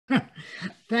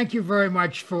thank you very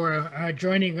much for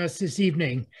joining us this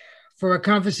evening for a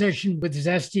conversation with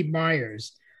Zesty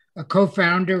Meyers, a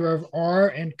co-founder of R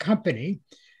and Company,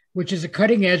 which is a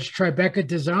cutting-edge Tribeca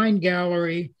design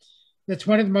gallery that's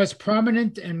one of the most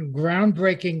prominent and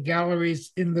groundbreaking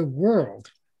galleries in the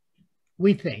world,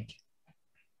 we think.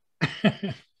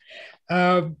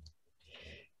 Through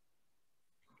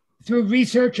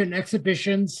research and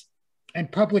exhibitions and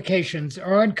publications,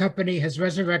 R and Company has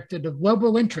resurrected a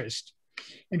global interest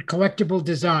in collectible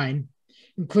design,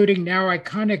 including now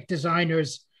iconic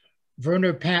designers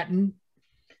Verner Panton,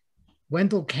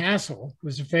 Wendell Castle,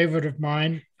 who's a favorite of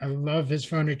mine. I love his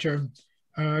furniture.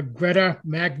 Greta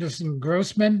Magnusson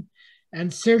Grossman, and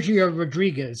Sergio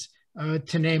Rodrigues,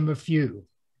 to name a few.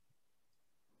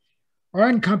 R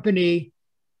and Company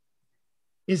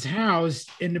is housed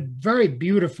in a very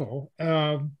beautiful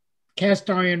cast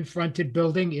iron fronted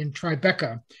building in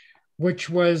Tribeca, which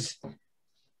was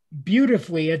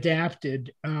beautifully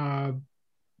adapted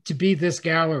to be this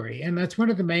gallery. And that's one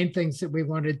of the main things that we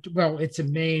wanted, well, it's a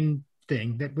main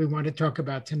thing that we want to talk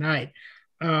about tonight,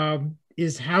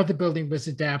 is how the building was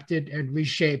adapted and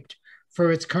reshaped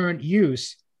for its current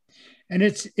use. And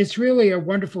it's really a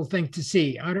wonderful thing to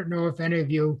see. I don't know if any of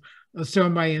you saw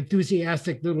my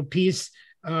enthusiastic little piece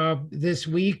this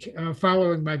week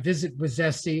following my visit with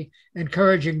Zesty,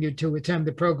 encouraging you to attend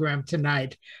the program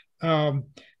tonight.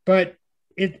 But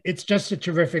it's just a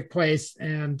terrific place,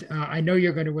 and I know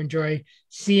you're going to enjoy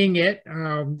seeing it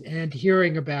and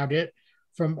hearing about it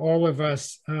from all of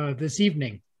us this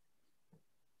evening.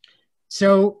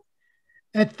 So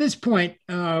at this point,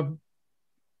 oh,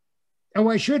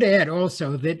 I should add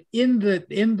also that in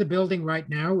the building right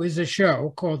now is a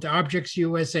show called Objects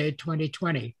USA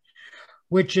 2020,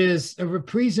 which is a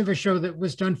reprise of a show that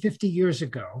was done 50 years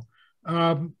ago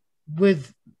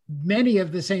with many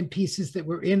of the same pieces that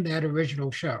were in that original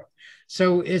show.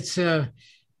 So it's the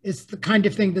kind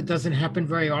of thing that doesn't happen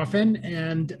very often,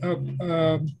 and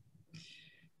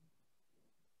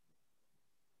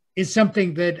is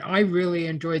something that I really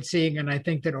enjoyed seeing, and I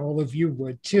think that all of you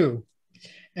would too.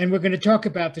 And we're going to talk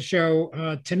about the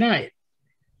show tonight.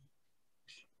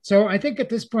 So I think at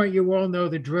this point, you all know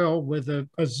the drill with a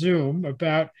Zoom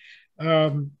about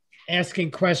asking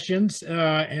questions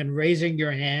and raising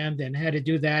your hand and how to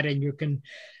do that. And you can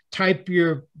type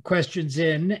your questions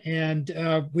in, and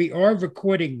we are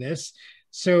recording this,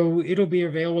 so it'll be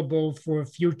available for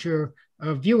future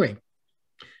viewing.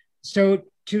 So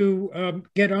to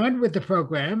get on with the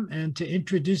program and to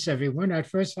introduce everyone, I'd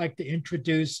first like to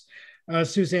introduce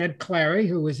Suzanne Clary,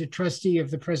 who is a trustee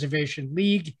of the Preservation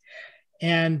League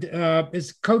and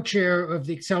is co-chair of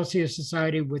the Excelsior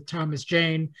Society with Thomas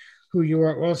Jayne, who you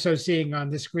are also seeing on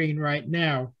the screen right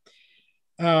now.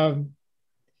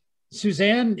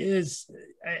 Suzanne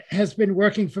has been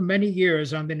working for many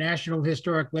years on the National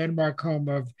Historic Landmark home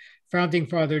of Founding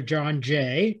Father John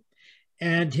Jay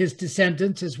and his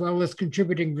descendants, as well as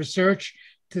contributing research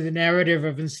to the narrative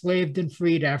of enslaved and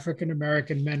freed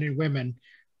African-American men and women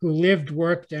who lived,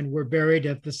 worked, and were buried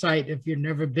at the site. If you've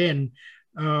never been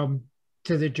to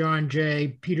the John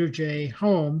Jay, Peter Jay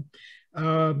home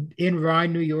in Rye,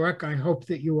 New York, I hope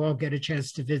that you all get a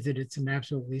chance to visit. It's an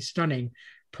absolutely stunning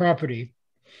property.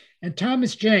 And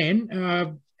Thomas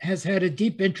Jayne has had a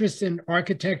deep interest in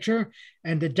architecture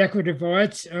and the decorative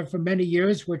arts for many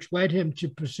years, which led him to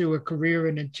pursue a career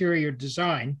in interior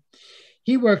design.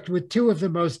 He worked with two of the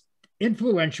most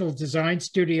influential design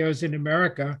studios in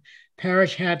America,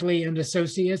 Parrish Hadley and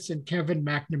Associates and Kevin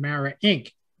McNamara,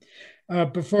 Inc.,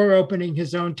 before opening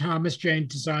his own Thomas Jayne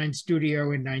Design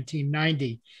Studio in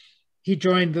 1990. He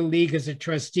joined the League as a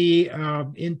trustee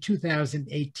in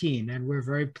 2018, and we're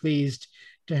very pleased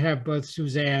to have both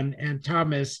Suzanne and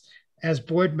Thomas as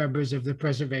board members of the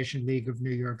Preservation League of New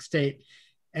York State.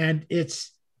 And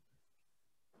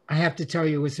I have to tell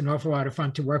you, it's an awful lot of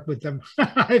fun to work with them.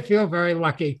 I feel very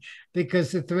lucky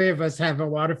because the three of us have a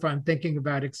lot of fun thinking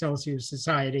about Excelsior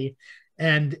Society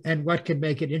and what can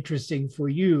make it interesting for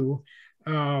you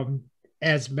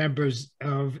as members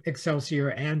of Excelsior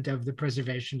and of the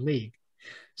Preservation League.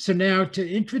 So now to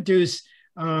introduce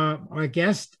our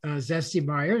guest, Zesty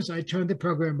Meyers, I turn the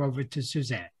program over to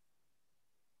Suzanne.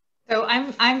 So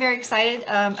I'm very excited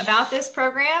about this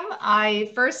program.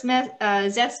 I first met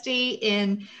Zesty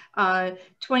in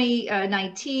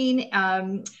 2019,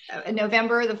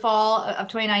 November, the fall of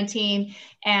 2019,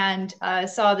 and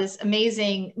saw this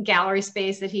amazing gallery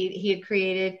space that he had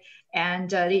created. And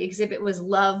the exhibit was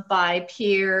Love by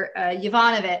Pierre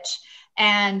Yovanovitch.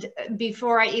 And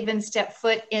before I even stepped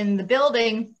foot in the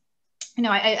building, you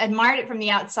know, I admired it from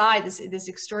the outside, this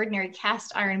extraordinary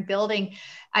cast iron building.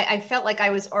 I felt like I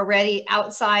was already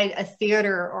outside a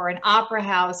theater or an opera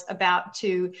house about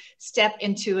to step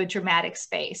into a dramatic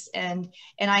space. And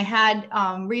I had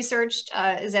researched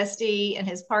Zesty and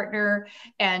his partner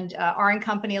and R &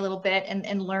 Company a little bit,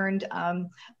 and learned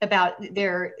about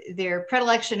their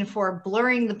predilection for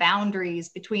blurring the boundaries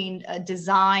between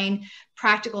design,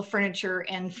 practical furniture,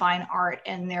 and fine art,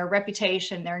 and their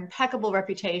reputation, their impeccable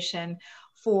reputation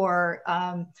for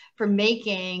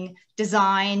making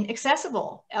design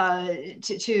accessible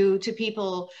to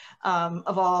people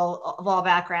of all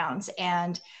backgrounds,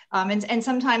 and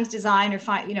sometimes design or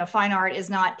fine art is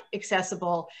not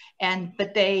accessible,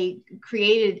 but they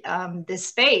created this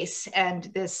space and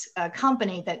this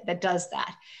company that does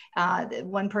that.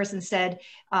 One person said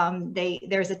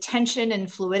there's a tension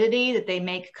and fluidity that they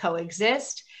make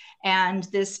coexist, and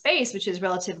this space, which is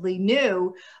relatively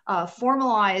new,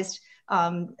 formalized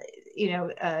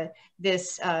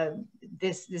this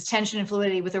tension and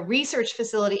fluidity with a research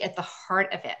facility at the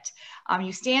heart of it.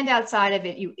 You stand outside of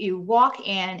it, you walk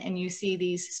in, and you see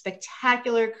these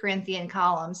spectacular Corinthian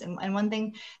columns. And one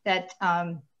thing that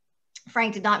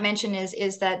Frank did not mention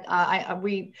is that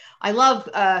I love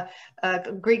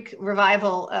Greek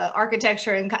revival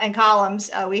architecture and columns.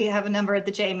 We have a number at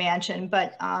the J Mansion,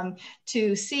 but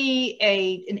to see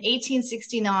an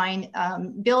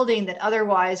 1869 building that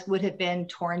otherwise would have been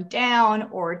torn down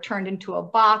or turned into a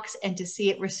box, and to see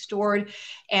it restored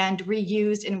and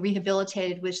reused and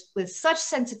rehabilitated with such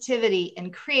sensitivity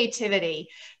and creativity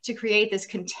to create this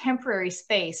contemporary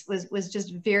space was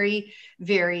just very,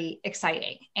 very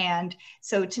exciting. And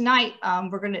so tonight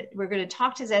we're gonna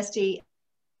talk to Zesty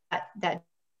that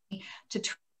to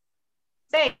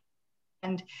say,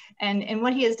 and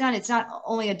what he has done. It's not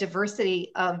only a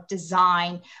diversity of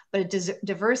design, but a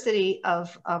diversity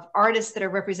of artists that are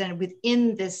represented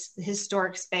within this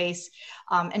historic space,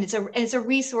 and it's a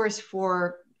resource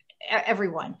for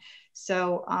everyone.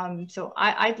 So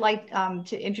I'd like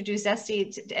to introduce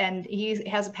Zesty, and he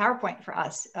has a PowerPoint for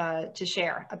us to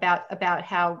share about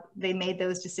how they made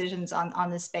those decisions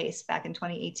on this space back in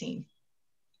 2018.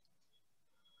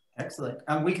 Excellent.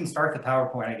 We can start the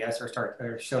PowerPoint, I guess,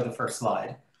 or show the first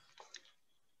slide.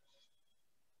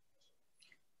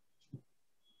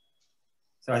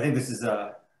 So I think this is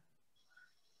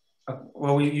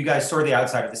well, you guys saw the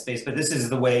outside of the space, but this is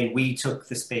the way we took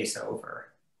the space over.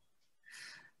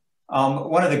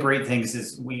 One of the great things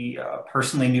is we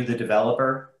personally knew the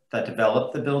developer that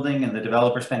developed the building, and the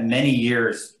developer spent many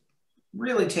years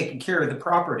really taking care of the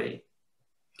property,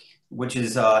 which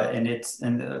is, and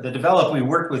the developer we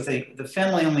worked with, the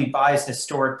family only buys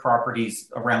historic properties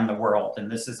around the world.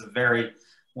 And this is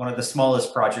one of the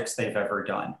smallest projects they've ever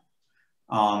done.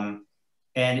 And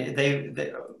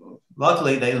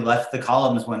luckily they left the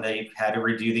columns when they had to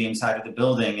redo the inside of the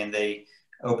building, and they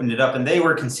opened it up, and they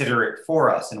were considerate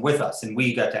for us and with us, and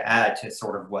we got to add to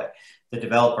sort of what the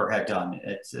developer had done.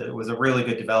 It was a really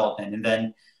good development. And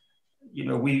then,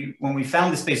 when we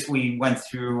found the space, we went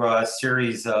through a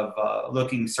series of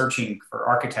searching for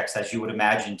architects, as you would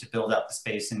imagine, to build up the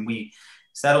space. And we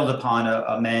settled upon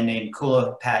a man named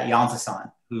Kula Pat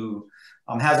Yantasan, who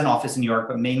has an office in New York,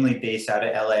 but mainly based out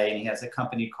of LA. And he has a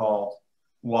company called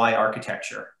Y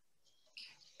Architecture.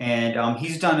 And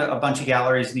he's done a bunch of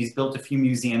galleries, and he's built a few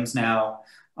museums now.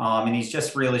 And he's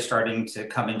just really starting to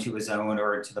come into his own,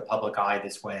 or into the public eye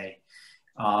this way.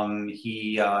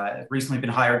 He recently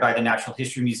been hired by the Natural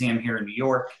History Museum here in New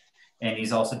York, and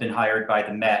he's also been hired by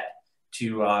the Met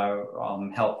to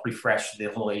help refresh the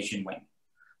whole Asian wing.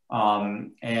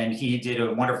 And he did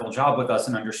a wonderful job with us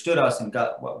and understood us and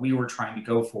got what we were trying to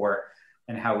go for,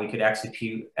 and how we could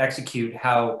execute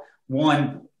how,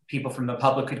 one, people from the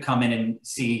public could come in and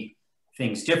see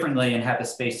things differently and have a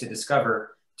space to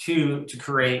discover. Two, to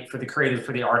create for the creative,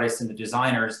 for the artists and the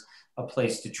designers, a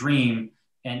place to dream.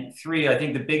 And three, I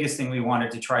think the biggest thing we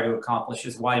wanted to try to accomplish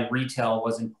is why retail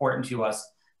was important to us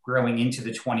growing into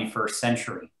the 21st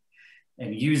century,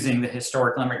 and using the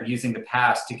historic landmark, using the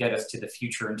past to get us to the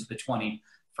future, into the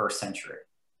 21st century.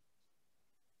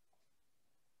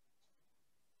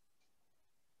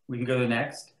 We can go to the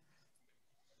next.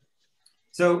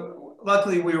 So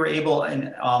luckily we were able,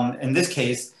 in this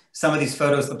case, some of these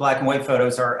photos, the black and white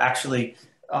photos, are actually,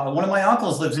 one of my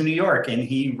uncles lives in New York, and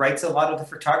he writes a lot of the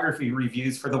photography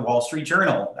reviews for the Wall Street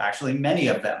Journal, actually many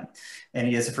of them. And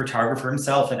he is a photographer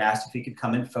himself, and asked if he could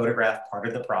come and photograph part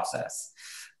of the process.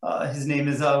 His name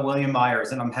is William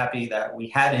Meyers, and I'm happy that we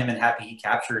had him, and happy he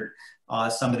captured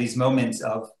some of these moments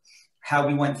of how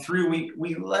we went through.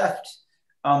 We left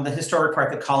the historic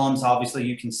part, the columns, obviously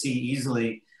you can see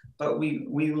easily, but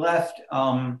we left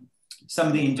some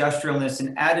of the industrialness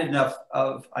and added enough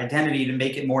of identity to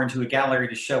make it more into a gallery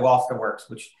to show off the works,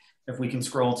 which if we can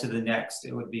scroll to the next,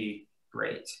 it would be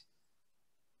great.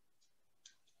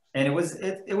 And it was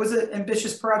an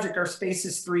ambitious project. Our space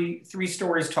is three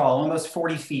stories tall, almost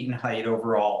 40 feet in height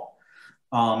overall.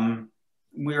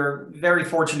 We're very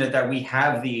fortunate that we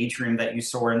have the atrium that you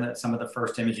saw in some of the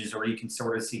first images, or you can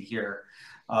sort of see here,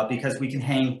 because we can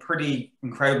hang pretty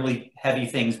incredibly heavy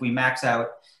things. We max out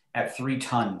at 3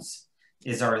 tons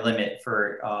is our limit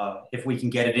for if we can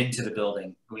get it into the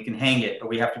building. We can hang it, but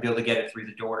we have to be able to get it through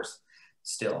the doors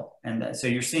still. And so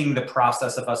you're seeing the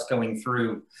process of us going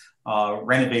through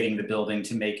renovating the building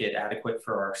to make it adequate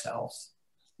for ourselves.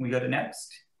 We go to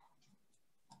next.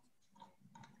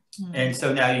 And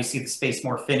so now you see the space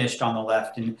more finished on the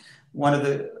left. And one of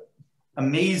the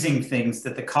amazing things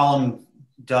that the column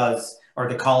does, or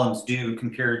the columns do,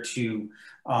 compared to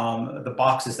the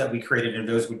boxes that we created, and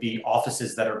those would be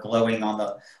offices that are glowing on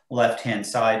the left-hand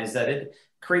side, is that it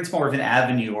creates more of an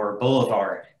avenue or a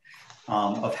boulevard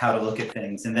of how to look at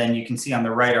things. And then you can see on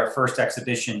the right, our first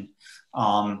exhibition,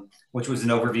 which was an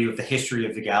overview of the history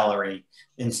of the gallery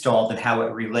installed and how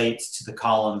it relates to the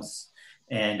columns.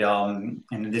 And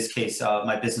in this case,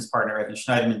 my business partner, Evan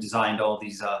Schneiderman, designed all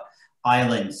these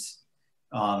islands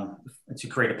to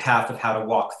create a path of how to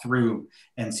walk through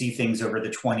and see things over the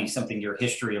 20-something year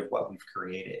history of what we've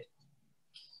created.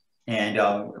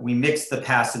 And we mixed the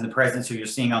past and the present. So you're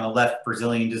seeing on the left,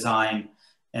 Brazilian design,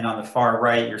 and on the far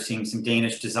right, you're seeing some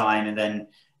Danish design. And then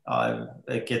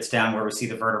it gets down where we see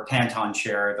the Verner Panton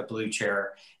chair, the blue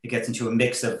chair. It gets into a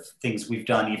mix of things we've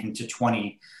done even to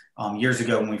 20 years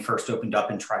ago when we first opened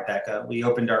up in Tribeca. We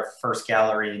opened our first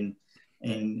gallery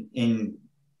in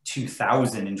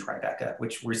 2000 in Tribeca,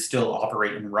 which we still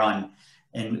operate and run.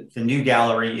 And the new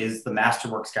gallery is the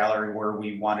Masterworks Gallery, where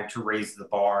we wanted to raise the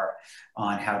bar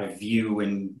on how to view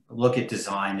and look at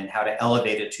design and how to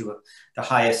elevate it to the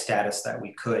highest status that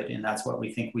we could. And that's what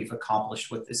we think we've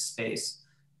accomplished with this space.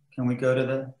 Can we go to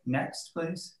the next,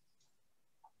 please?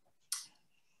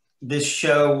 This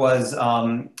show was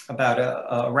about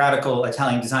a radical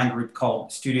Italian design group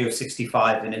called Studio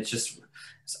 65, and it's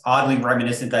oddly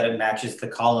reminiscent that it matches the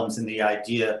columns, and the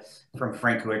idea from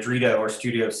Franco Adrito or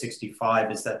Studio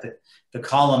 65 is that the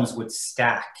columns would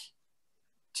stack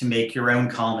to make your own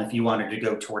column if you wanted to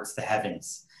go towards the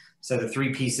heavens. So the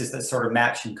 3 pieces that sort of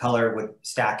match in color would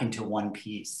stack into one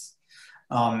piece.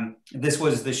 This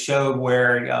was the show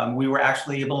where we were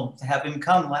actually able to have him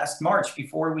come last March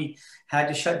before we had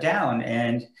to shut down.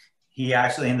 And he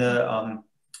actually, in the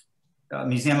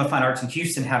Museum of Fine Arts in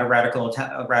Houston, had a radical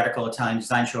Italian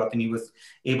design show up, and he was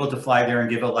able to fly there and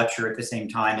give a lecture at the same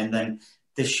time. And then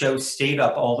this show stayed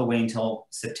up all the way until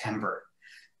September.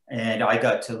 And I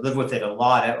got to live with it a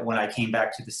lot when I came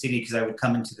back to the city, because I would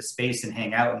come into the space and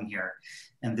hang out in here.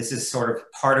 And this is sort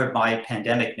of part of my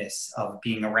pandemicness of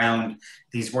being around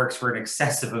these works for an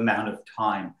excessive amount of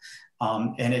time.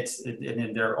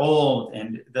 And they're old,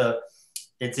 and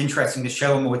it's interesting to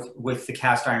show them with the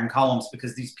cast iron columns,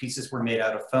 because these pieces were made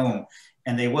out of foam,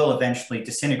 and they will eventually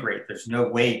disintegrate. There's no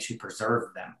way to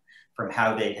preserve them from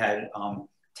how they had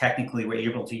technically were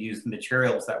able to use the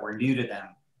materials that were new to them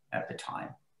at the time.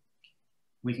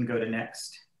 We can go to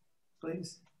next,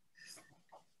 please.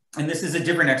 And this is a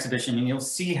different exhibition, and you'll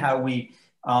see how we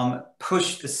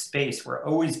push the space. We're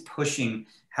always pushing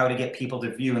how to get people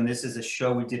to view. And this is a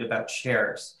show we did about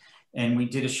chairs. And we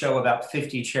did a show about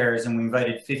 50 chairs, and we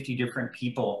invited 50 different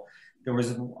people. There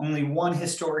was only one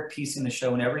historic piece in the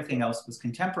show, and everything else was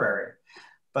contemporary.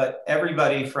 But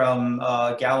everybody from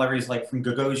galleries like from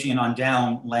Gagosian on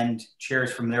down lend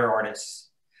chairs from their artists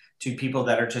to people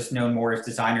that are just known more as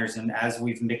designers. And as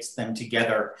we've mixed them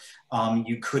together,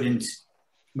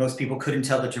 most people couldn't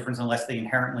tell the difference unless they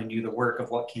inherently knew the work of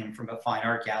what came from a fine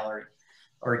art gallery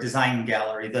or a design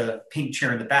gallery. The pink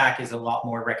chair in the back is a lot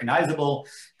more recognizable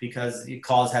because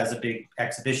Cause has a big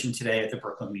exhibition today at the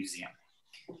Brooklyn Museum.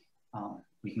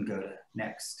 We can go to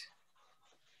next.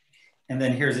 And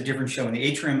then here's a different show in the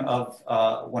atrium of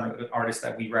one of the artists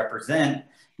that we represent,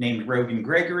 named Rogan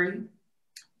Gregory.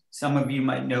 Some of you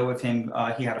might know of him.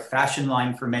 He had a fashion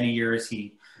line for many years.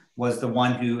 He was the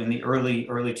one who in the early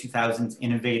 2000s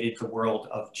innovated the world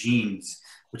of jeans,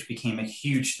 which became a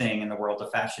huge thing in the world of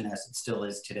fashion, as it still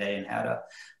is today, and had a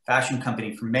fashion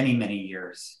company for many, many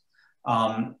years.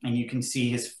 And you can see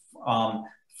his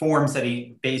forms that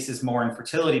he bases more on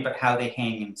fertility, but how they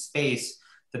hang in space.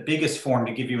 The biggest form,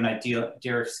 to give you an idea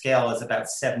of scale, is about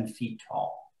 7 feet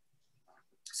tall.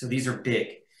 So these are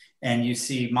big. And you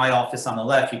see my office on the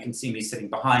left. You can see me sitting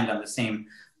behind on the same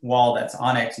wall that's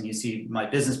Onyx, and you see my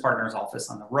business partner's office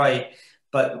on the right.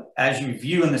 But as you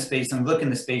view in the space and look in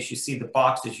the space, you see the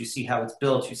boxes, you see how it's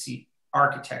built, you see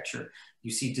architecture,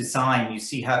 you see design, you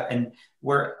see how, and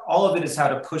where all of it is how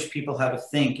to push people how to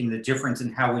think and the difference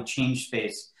in how we change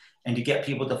space and to get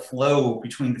people to flow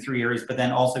between the three areas, but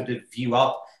then also to view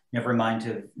up, never mind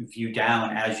to view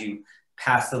down as you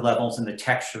pass the levels and the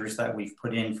textures that we've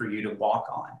put in for you to walk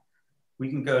on. We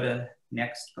can go to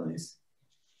next, please.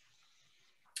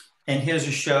 And here's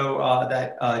a show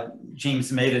that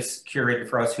James Matus curated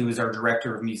for us, who is our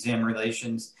director of museum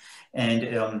relations. And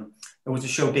it was a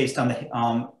show based on the,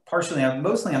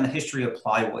 mostly on the history of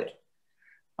plywood.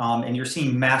 And you're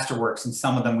seeing masterworks, and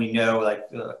some of them we know, like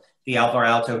the Alvar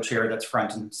Aalto chair that's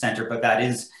front and center, but that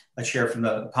is a chair from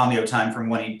the Palmio time from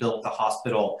when he built the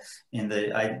hospital in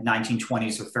the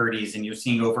 1920s or 30s. And you're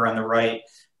seeing over on the right,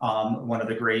 one of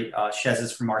the great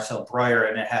chaises from Marcel Breuer,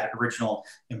 and it had original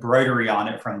embroidery on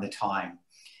it from the time.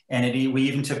 And we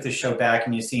even took the show back,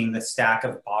 and you're seeing the stack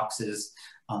of boxes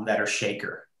that are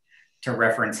shaker to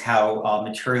reference how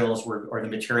materials were, or the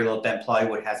material of bent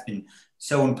plywood has been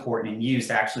so important and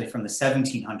used actually from the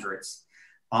 1700s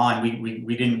on.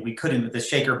 We couldn't, the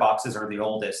shaker boxes are the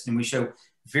oldest, and we show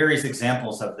various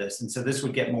examples of this. And so this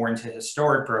would get more into a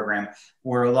historic program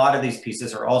where a lot of these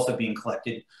pieces are also being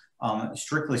collected.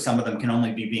 Strictly, some of them can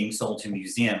only be being sold to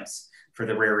museums for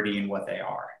the rarity in what they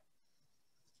are.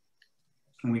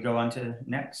 Can we go on to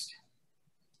next?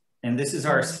 And this is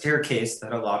our staircase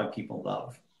that a lot of people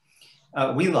love.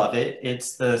 We love it.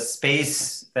 It's the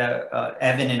space that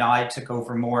Evan and I took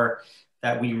over more,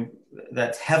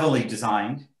 that's heavily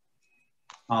designed.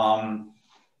 The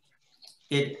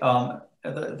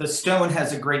stone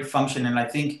has a great function, and I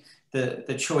think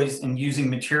the choice in using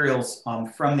materials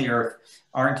from the earth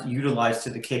aren't utilized to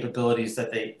the capabilities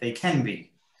that they can be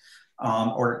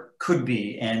or could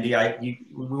be. And we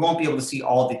won't be able to see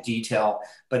all the detail,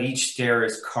 but each stair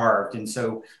is carved. And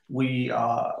so we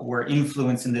were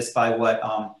influenced in this by what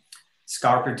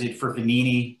Scarpa did for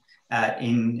Vanini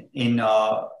in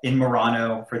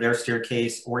Murano for their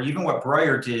staircase, or even what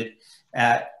Breuer did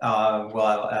at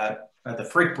the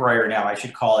Frick Breuer now, I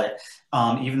should call it.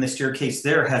 Even the staircase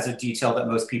there has a detail that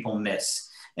most people miss.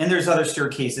 And there's other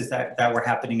staircases that were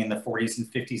happening in the 40s and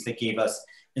 50s that gave us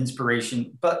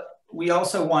inspiration. But we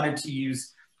also wanted to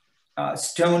use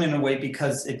stone in a way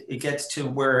because it gets to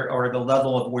where, or the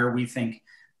level of where we think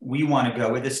we want to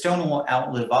go. The stone will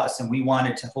outlive us, and we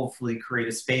wanted to hopefully create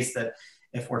a space that,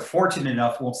 if we're fortunate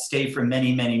enough, will stay for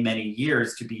many, many, many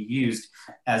years to be used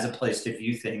as a place to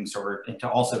view things or to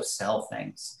also sell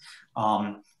things.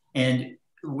 And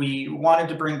we wanted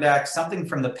to bring back something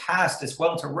from the past as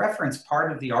well to reference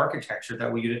part of the architecture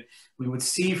that we would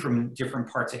see from different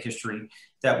parts of history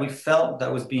that we felt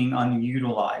that was being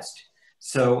unutilized.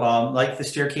 So like the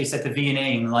staircase at the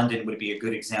V&A in London would be a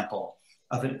good example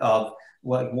of it, of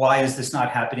why is this not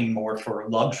happening more for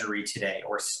luxury today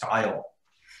or style,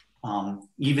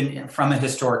 even from a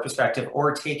historic perspective,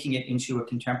 or taking it into a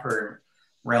contemporary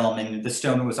realm. And the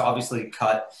stone was obviously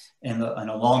cut in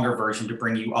a longer version to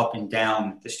bring you up and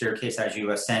down the staircase as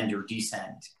you ascend or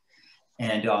descend.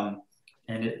 And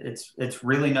it's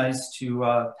really nice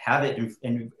to have it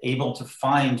and able to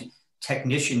find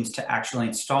technicians to actually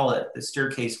install it. The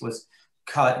staircase was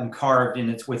cut and carved,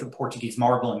 and it's with a Portuguese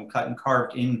marble and cut and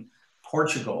carved in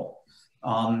Portugal.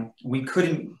 We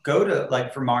couldn't go to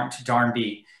like Vermont to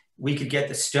Darnby. We could get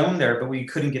the stone there, but we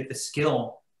couldn't get the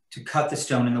skill to cut the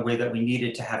stone in the way that we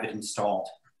needed to have it installed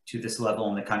to this level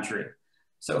in the country.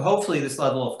 So hopefully this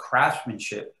level of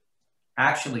craftsmanship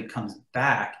actually comes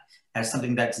back as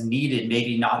something that's needed,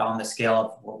 maybe not on the scale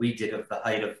of what we did of the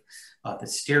height of the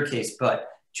staircase, but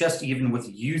just even with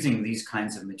using these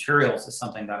kinds of materials is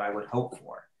something that I would hope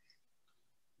for.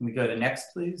 Can we go to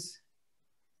next, please?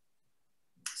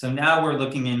 So now we're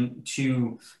looking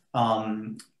into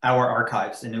our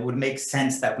archives, and it would make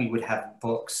sense that we would have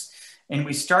books. And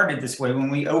we started this way when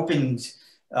we opened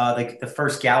the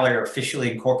first gallery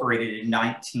officially incorporated in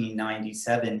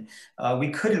 1997. We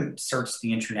couldn't search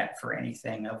the internet for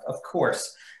anything, of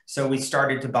course. So we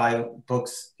started to buy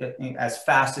books as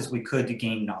fast as we could to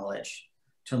gain knowledge,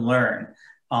 to learn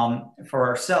for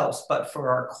ourselves. But for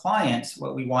our clients,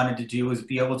 what we wanted to do was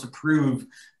be able to prove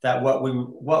that what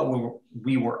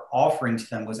we were offering to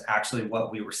them was actually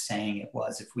what we were saying it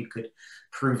was, if we could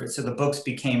prove it. So the books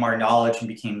became our knowledge and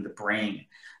became the brain.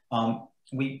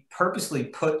 We purposely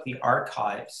put the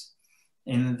archives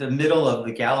in the middle of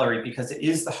the gallery because it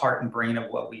is the heart and brain of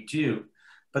what we do.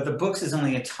 But the books is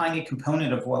only a tiny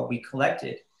component of what we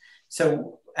collected.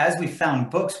 So as we found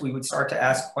books, we would start to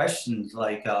ask questions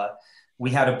like, we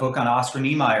had a book on Oscar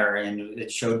Niemeyer, and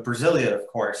it showed Brasilia, of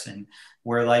course, and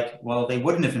we're like, well, they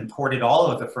wouldn't have imported all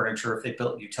of the furniture if they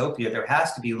built Utopia. There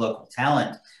has to be local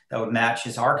talent that would match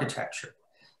his architecture.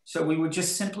 So we would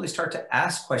just simply start to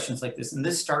ask questions like this, and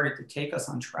this started to take us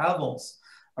on travels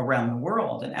around the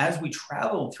world. And as we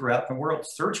traveled throughout the world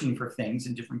searching for things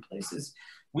in different places,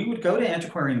 we would go to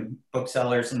antiquarian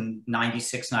booksellers in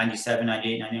 96, 97,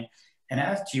 98, 99, and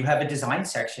ask, do you have a design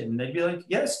section? And they'd be like,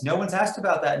 yes, no one's asked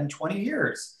about that in 20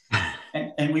 years.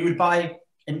 And we would buy,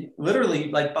 and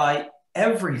literally like buy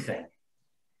everything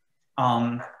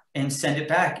and send it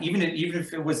back, even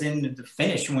if it was in the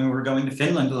Finnish when we were going to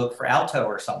Finland to look for Aalto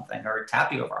or something, or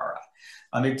Tapiovara.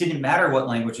 It didn't matter what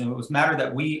language, and it was matter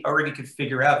that we already could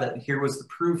figure out that here was the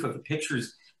proof of the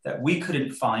pictures that we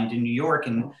couldn't find in New York,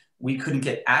 and we couldn't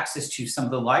get access to some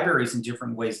of the libraries in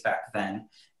different ways back then.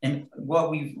 And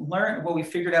what we learned, what we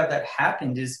figured out that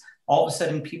happened is all of a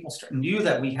sudden people knew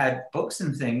that we had books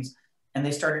and things, and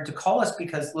they started to call us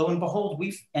because lo and behold,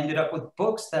 we ended up with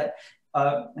books that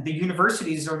the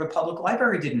universities or the public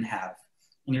library didn't have.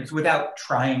 And it was without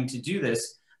trying to do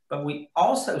this, but we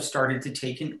also started to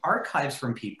take in archives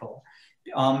from people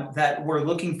that were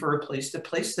looking for a place to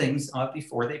place things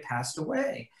before they passed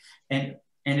away. And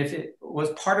if it was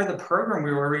part of the program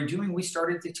we were already doing, we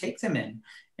started to take them in.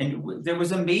 And there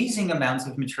was amazing amounts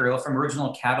of material, from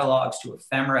original catalogs to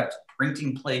ephemera, to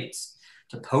printing plates,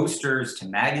 to posters, to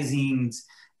magazines,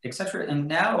 etc. And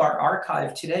now our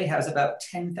archive today has about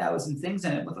 10,000 things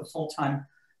in it, with a full-time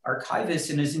archivist,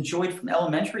 and is enjoyed from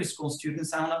elementary school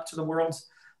students on up to the world's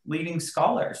leading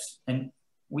scholars. And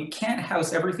we can't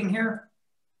house everything here,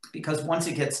 because once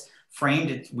it gets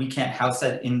framed, we can't house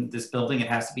it in this building. It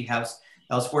has to be housed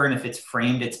elsewhere. And if it's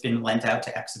framed, it's been lent out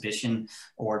to exhibition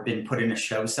or been put in a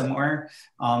show somewhere.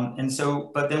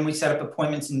 But then we set up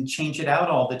appointments and change it out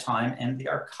all the time. And the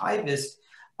archivist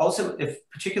also,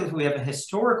 particularly if we have a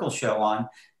historical show on,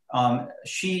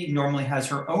 she normally has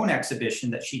her own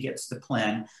exhibition that she gets to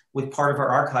plan with part of our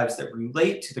archives that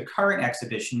relate to the current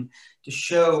exhibition, to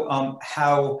show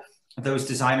how those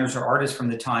designers or artists from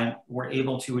the time were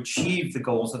able to achieve the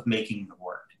goals of making the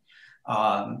work.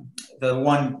 The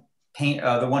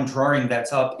one drawing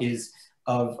that's up is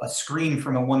of a screen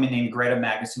from a woman named Greta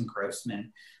Magnusson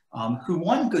Grossman, who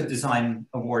won Good Design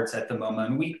Awards at the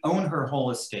moment. We own her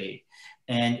whole estate.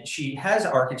 And she has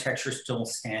architecture still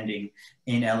standing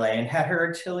in LA, and had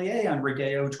her atelier on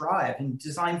Rodeo Drive, and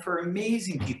designed for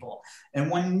amazing people,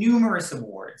 and won numerous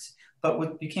awards, but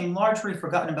what became largely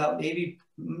forgotten about,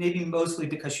 maybe mostly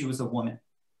because she was a woman.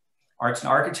 Arts and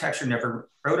Architecture never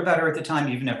wrote about her at the time,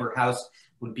 even if her house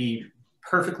would be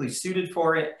perfectly suited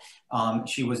for it.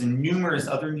 She was in numerous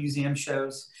other museum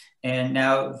shows. And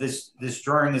now this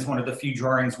drawing is one of the few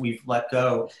drawings we've let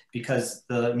go, because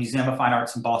the Museum of Fine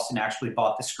Arts in Boston actually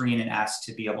bought the screen and asked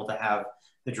to be able to have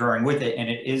the drawing with it. And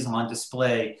it is on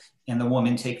display in the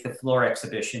Women Take the Floor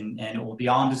exhibition, and it will be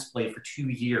on display for 2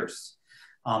 years,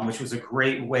 which was a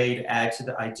great way to add to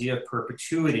the idea of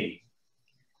perpetuity,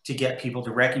 to get people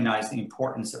to recognize the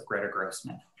importance of Greta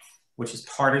Grossman, which is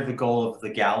part of the goal of the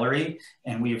gallery.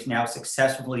 And we have now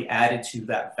successfully added to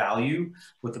that value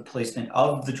with the placement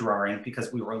of the drawing,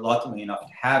 because we were lucky enough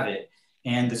to have it,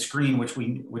 and the screen, which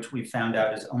we found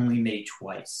out is only made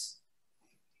twice.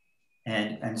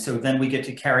 And so then we get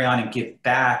to carry on and give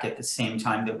back at the same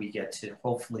time that we get to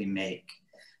hopefully make,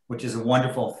 which is a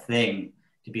wonderful thing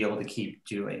to be able to keep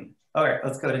doing. All right,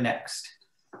 let's go to next.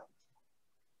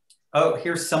 Oh,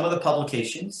 here's some of the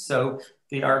publications. So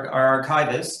our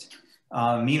archivist,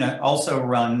 Mina, also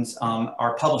runs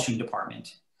our publishing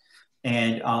department.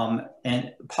 And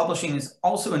publishing is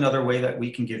also another way that we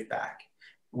can give back.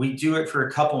 We do it for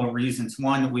a couple of reasons.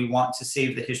 One, we want to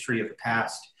save the history of the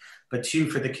past, but two,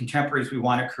 for the contemporaries, we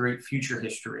want to create future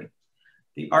history.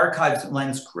 The archives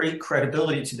lends great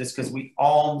credibility to this, because we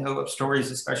all know of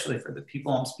stories, especially for the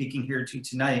people I'm speaking here to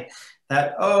tonight,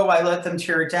 that, oh, I let them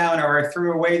tear it down, or I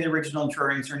threw away the original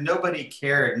drawings, or nobody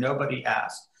cared, nobody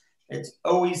asked. It's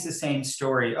always the same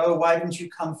story. Oh, why didn't you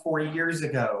come 40 years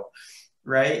ago,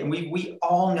 right? And we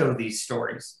all know these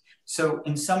stories. So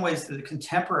in some ways, the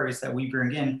contemporaries that we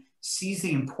bring in sees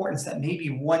the importance that maybe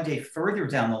one day further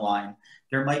down the line,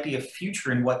 there might be a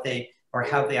future in what they, or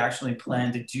how they actually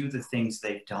plan to do the things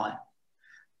they've done.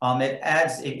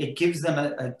 It gives them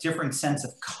a different sense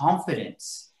of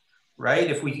confidence, right?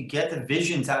 If we could get the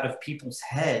visions out of people's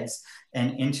heads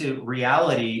and into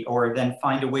reality, or then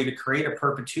find a way to create a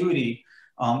perpetuity,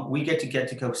 we get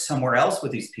to go somewhere else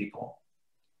with these people.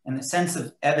 And the sense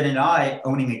of Evan and I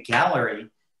owning a gallery,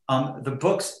 the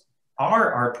books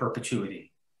are our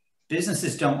perpetuity.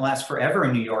 Businesses don't last forever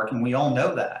in New York, and we all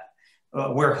know that.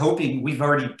 we're hoping we've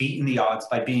already beaten the odds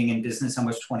by being in business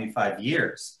almost 25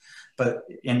 years.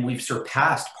 And we've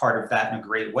surpassed part of that in a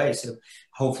great way. So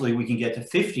hopefully we can get to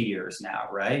 50 years now,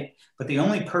 right? But the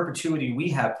only perpetuity we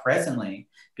have presently,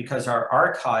 because our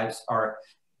archives are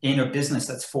in a business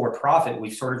that's for profit,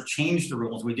 we've sort of changed the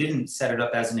rules. We didn't set it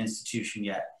up as an institution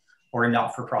yet or a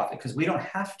not-for-profit because we don't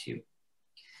have to.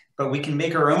 But we can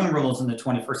make our own rules in the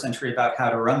 21st century about how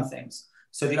to run things.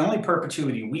 So the only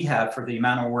perpetuity we have for the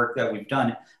amount of work that we've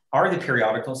done are the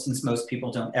periodicals, since most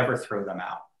people don't ever throw them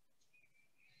out.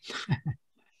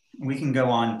 We can go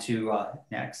on to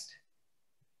next.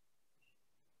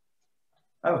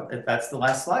 Oh, that's the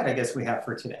last slide I guess we have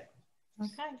for today.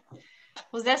 Okay.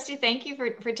 Well, Zesty, thank you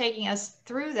for taking us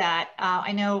through that.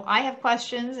 I know I have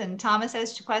questions and Thomas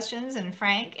has questions and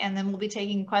Frank, and then we'll be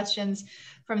taking questions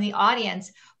from the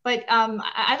audience. But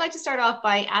I'd like to start off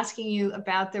by asking you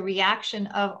about the reaction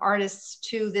of artists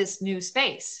to this new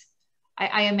space.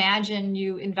 I imagine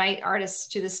you invite artists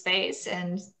to the space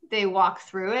and they walk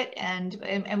through it,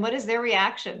 and what is their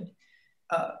reaction?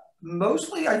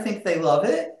 Mostly, I think they love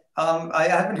it. I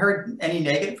haven't heard any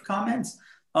negative comments.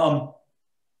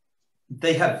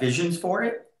 They have visions for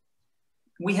it.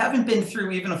 We haven't been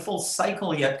through even a full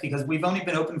cycle yet because we've only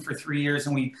been open for 3 years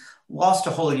and we lost a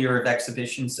whole year of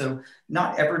exhibition. So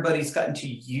not everybody's gotten to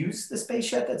use the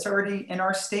space yet that's already in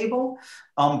our stable.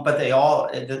 But they all,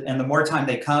 and the more time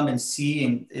they come and see,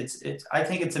 and I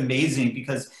think it's amazing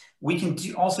because we can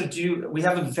we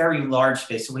have a very large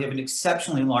space. So we have an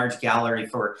exceptionally large gallery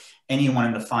for anyone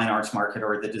in the fine arts market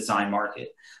or the design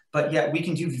market. But yet we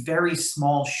can do very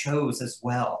small shows as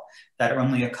well that are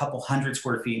only a couple hundred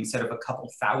square feet instead of a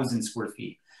couple thousand square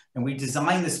feet. And we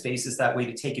design the spaces that way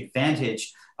to take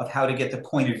advantage of how to get the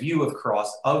point of view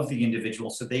across of the individual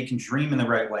so they can dream in the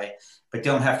right way, but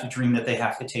don't have to dream that they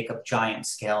have to take up giant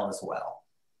scale as well.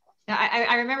 Now,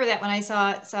 I remember that when I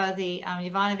saw the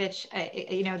Jovanovich,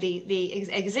 the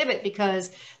exhibit,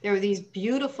 because there were these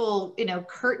beautiful,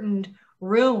 curtained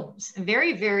rooms,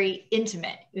 very, very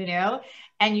intimate,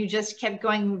 and you just kept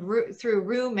going through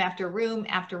room after room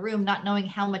after room, not knowing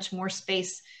how much more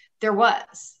space there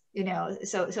was,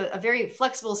 so a very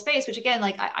flexible space, which again,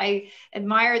 like I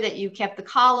admire that you kept the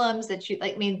columns, that you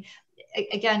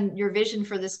again, your vision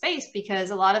for the space, because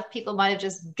a lot of people might have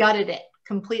just gutted it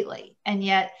completely. And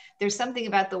yet there's something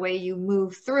about the way you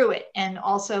move through it, and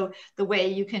also the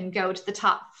way you can go to the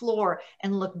top floor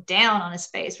and look down on a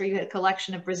space where you had a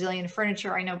collection of Brazilian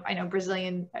furniture. I know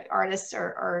Brazilian artists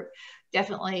are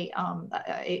definitely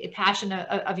a passion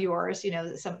of yours,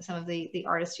 some of the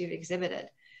artists you've exhibited.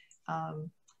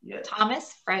 Yeah.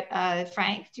 Thomas, Frank,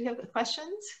 do you have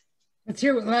questions? Let's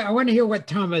hear. I want to hear what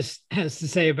Thomas has to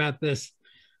say about this.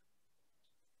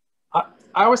 I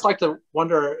always like to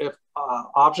wonder if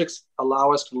objects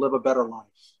allow us to live a better life.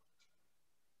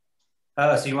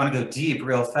 Oh, so you want to go deep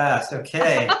real fast.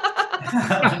 Okay.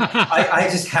 I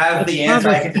just have the answer.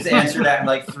 I can just answer that in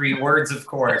like 3 words, of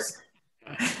course.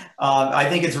 I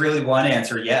think it's really one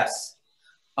answer, yes.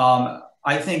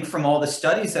 I think from all the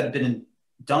studies that have been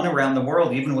done around the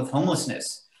world, even with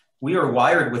homelessness, we are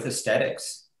wired with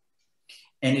aesthetics.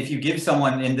 And if you give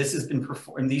someone, and this has been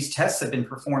performed, these tests have been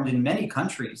performed in many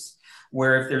countries,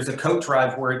 where if there's a coat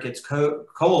drive where it gets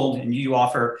cold and you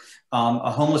offer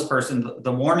a homeless person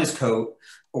the warmest coat,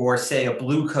 or say a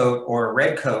blue coat or a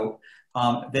red coat,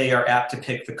 they are apt to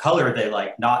pick the color they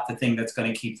like, not the thing that's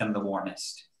going to keep them the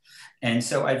warmest. And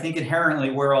so I think inherently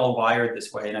we're all wired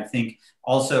this way. And I think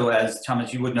also, as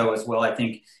Thomas, you would know as well, I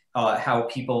think how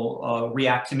people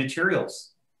react to materials.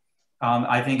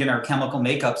 I think in our chemical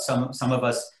makeup, some of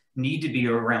us need to be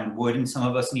around wood and some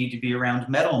of us need to be around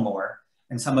metal more.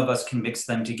 And some of us can mix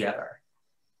them together.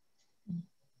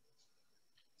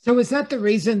 So is that the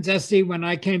reason, Zesty, when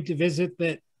I came to visit,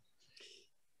 that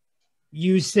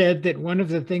you said that one of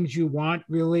the things you want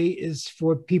really is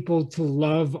for people to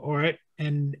love art,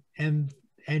 and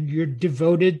you're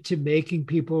devoted to making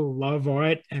people love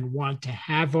art and want to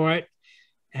have art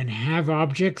and have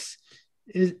objects?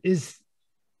 Is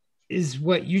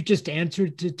what you just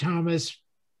answered to Thomas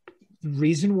the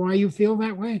reason why you feel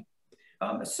that way?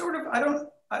 Sort of.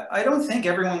 I don't think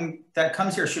everyone that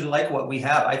comes here should like what we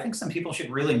have. I think some people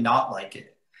should really not like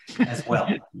it as well.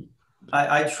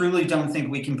 I truly don't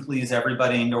think we can please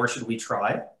everybody, nor should we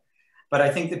try. But I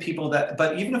think the people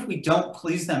but even if we don't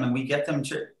please them and we get them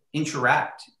to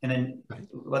interact in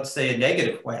let's say a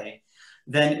negative way,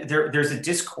 then there's a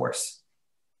discourse.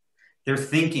 They're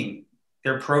thinking,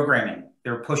 they're programming,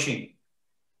 they're pushing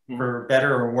for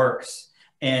better or worse.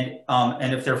 And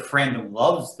if their friend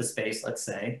loves the space, let's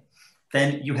say,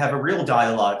 then you have a real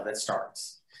dialogue that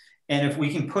starts. And if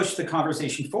we can push the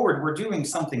conversation forward, we're doing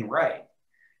something right.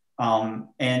 And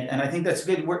I think that's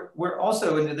good. We're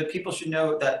also, and the people should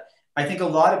know that I think a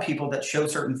lot of people that show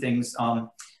certain things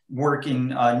work in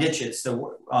niches,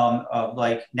 so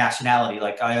like nationality.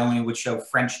 Like I only would show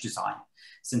French design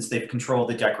since they've controlled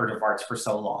the decorative arts for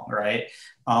so long, right?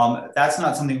 That's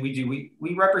not something we do.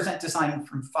 We represent design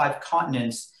from 5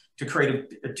 continents to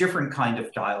create a different kind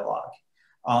of dialogue.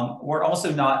 We're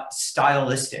also not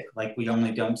stylistic, like we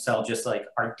only don't sell just like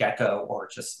Art Deco or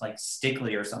just like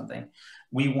Stickley or something.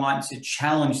 We want to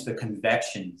challenge the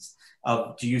conventions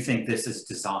of, do you think this is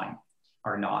design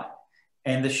or not?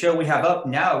 And the show we have up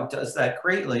now does that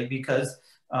greatly because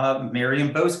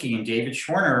Miriam Boski and David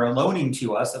Schwerner are loaning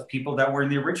to us of people that were in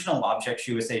the original Objects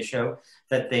USA show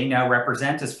that they now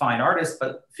represent as fine artists,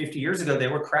 but 50 years ago, they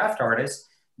were craft artists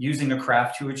using a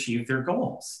craft to achieve their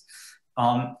goals.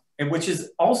 And which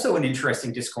is also an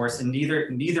interesting discourse, and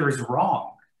neither is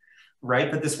wrong, right?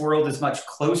 But this world is much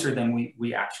closer than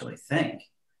we actually think.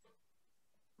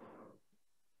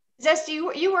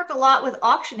 Zesty, you work a lot with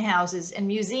auction houses and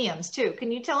museums too.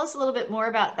 Can you tell us a little bit more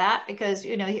about that? Because,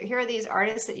 you know, here are these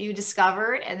artists that you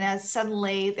discovered, and then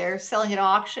suddenly they're selling at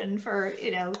auction for, you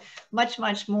know, much,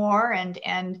 much more.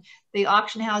 And the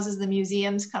auction houses, the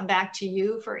museums come back to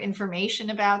you for information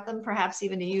about them, perhaps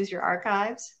even to use your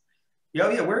archives.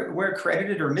 Yeah, we're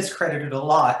credited or miscredited a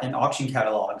lot in auction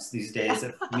catalogs these days.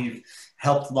 If we've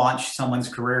helped launch someone's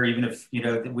career, even if, you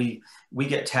know, that we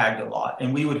get tagged a lot,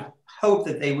 and we would hope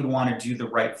that they would want to do the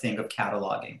right thing of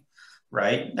cataloging,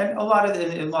 right? And a lot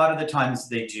of the times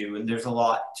they do, and there's a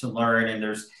lot to learn, and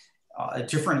there's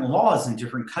different laws in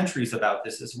different countries about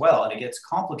this as well, and it gets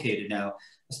complicated now,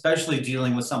 especially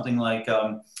dealing with something like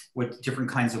with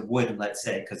different kinds of wood, let's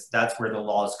say, because that's where the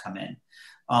laws come in.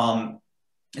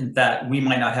 And that we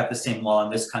might not have the same law in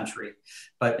this country,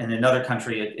 but in another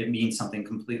country, it means something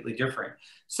completely different.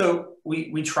 So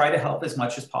we try to help as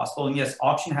much as possible. And yes,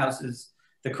 auction houses,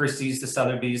 the Christie's, the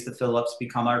Sotheby's, the Phillips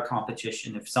become our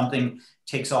competition. If something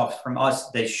takes off from us,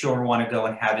 they sure want to go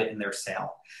and have it in their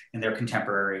sale, in their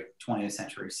contemporary 20th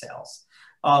century sales.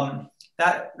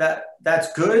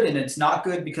 That's good, and it's not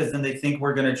good because then they think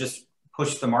we're going to just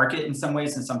push the market in some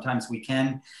ways, and sometimes we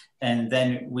can. And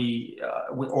then we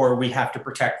have to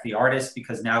protect the artist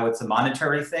because now it's a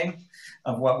monetary thing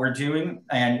of what we're doing.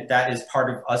 And that is part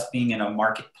of us being in a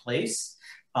marketplace.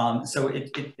 So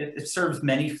it serves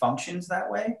many functions that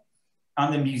way.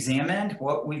 On the museum end,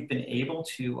 what we've been able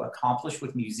to accomplish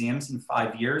with museums in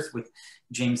 5 years with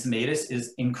James Matus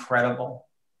is incredible.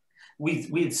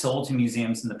 We had sold to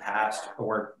museums in the past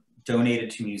or donated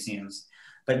to museums.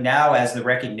 But now, as the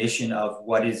recognition of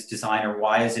what is design, or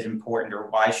why is it important, or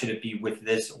why should it be with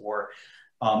this, or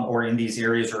in these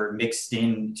areas, or mixed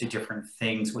into different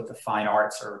things with the fine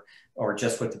arts, or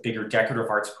just with the bigger decorative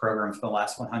arts program for the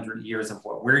last 100 years of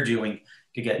what we're doing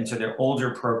to get into their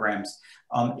older programs,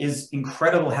 is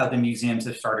incredible how the museums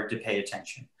have started to pay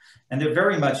attention. And they're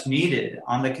very much needed.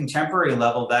 On the contemporary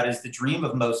level, that is the dream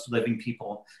of most living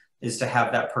people, is to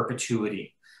have that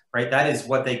perpetuity. Right, that is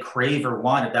what they crave or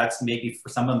want. That's maybe for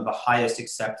some of them the highest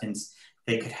acceptance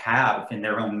they could have in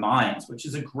their own minds, which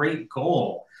is a great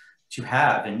goal to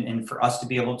have. And for us to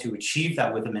be able to achieve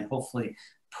that with them and hopefully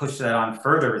push that on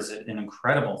further is an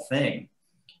incredible thing.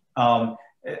 And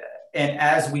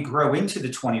as we grow into the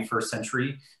 21st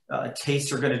century,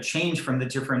 tastes are going to change from the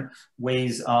different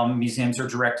ways museums are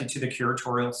directed to the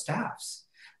curatorial staffs,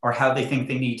 or how they think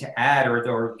they need to add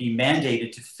or be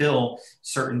mandated to fill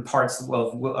certain parts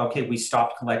of, okay, we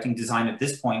stopped collecting design at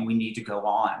this point, we need to go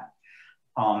on.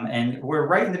 And we're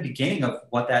right in the beginning of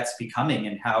what that's becoming,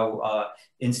 and how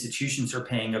institutions are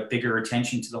paying a bigger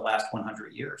attention to the last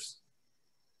 100 years.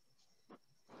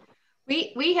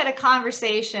 We had a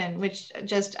conversation, which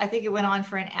just, I think it went on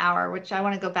for an hour, which I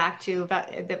want to go back to,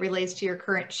 about that relates to your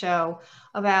current show,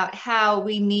 about how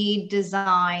we need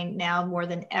design now more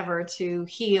than ever to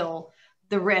heal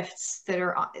the rifts that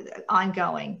are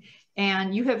ongoing.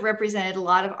 And you have represented a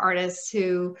lot of artists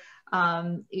who,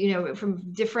 you know,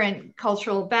 from different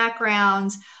cultural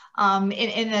backgrounds,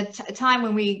 in a time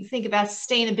when we think about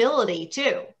sustainability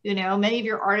too. You know, many of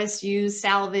your artists use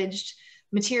salvaged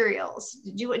materials.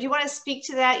 Do you want to speak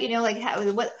to that? You know, like how,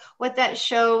 what that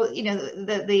show, you know,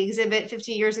 the exhibit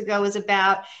 50 years ago was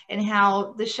about, and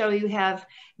how the show you have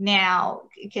now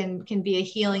can be a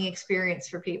healing experience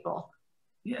for people.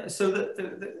 Yeah, so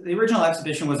the original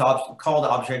exhibition was called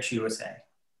Objects USA.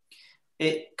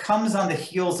 It comes on the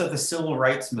heels of the civil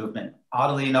rights movement.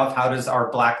 Oddly enough, how does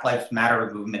our Black Lives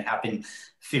Matter movement happen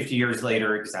 50 years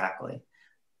later exactly?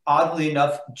 Oddly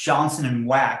enough, Johnson &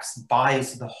 Wax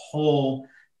buys the whole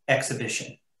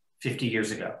exhibition 50 years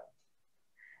ago.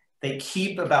 They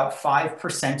keep about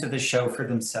 5% of the show for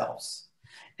themselves.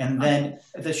 And then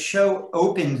the show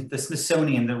opened the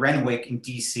Smithsonian, the Renwick in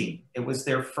DC. It was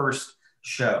their first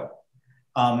show.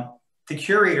 The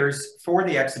curators for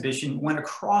the exhibition went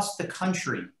across the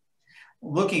country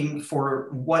looking for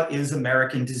what is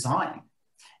American design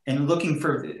and looking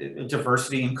for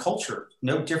diversity in culture,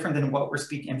 no different than what we're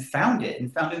speaking, and found it,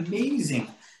 and found amazing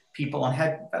people, and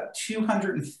had about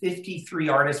 253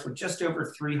 artists with just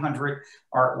over 300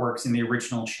 artworks in the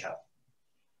original show.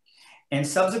 And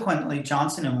subsequently,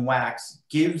 Johnson & Wax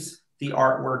gives the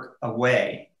artwork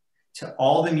away to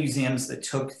all the museums that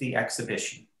took the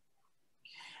exhibition.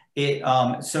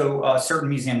 Certain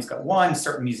museums got 1,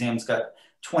 certain museums got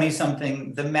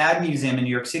 20-something. The Mad Museum in New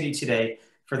York City today,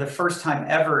 for the first time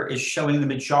ever, is showing the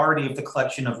majority of the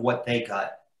collection of what they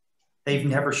got. They've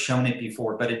never shown it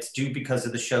before, but it's due because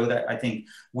of the show that I think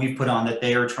we've put on, that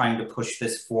they are trying to push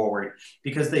this forward,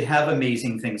 because they have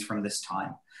amazing things from this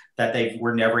time that they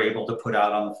were never able to put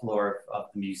out on the floor of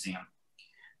the museum.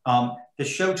 The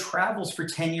show travels for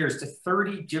 10 years to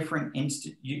 30 different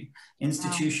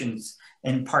institutions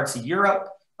in parts of Europe,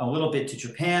 a little bit to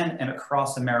Japan, and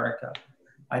across America.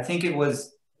 I think it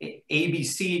was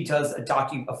ABC does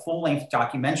a full-length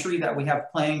documentary that we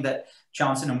have playing that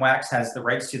Johnson & Wax has the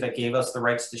rights to, that gave us the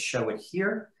rights to show it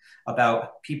here,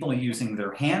 about people using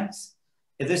their hands.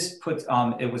 This puts,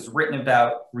 it was written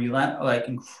about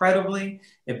incredibly.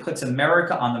 It puts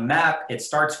America on the map. It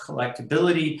starts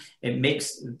collectability. It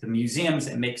makes the museums,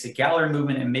 it makes a gallery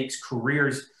movement, it makes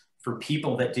careers for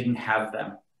people that didn't have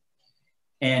them.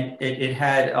 And it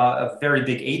had a very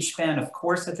big age span, of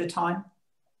course, at the time.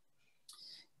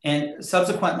 And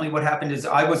subsequently, what happened is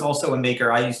I was also a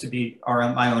maker. I used to be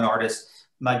my own artist.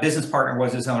 My business partner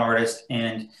was his own artist.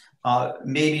 And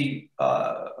maybe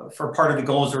for part of the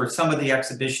goals or some of the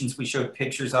exhibitions we showed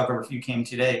pictures of, or if you came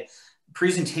today,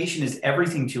 presentation is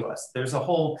everything to us. There's a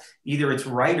whole, either it's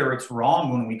right or it's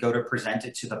wrong when we go to present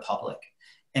it to the public.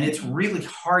 And it's really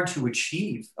hard to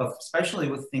achieve,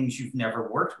 especially with things you've never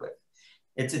worked with.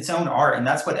 It's its own art. And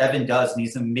that's what Evan does. And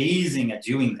he's amazing at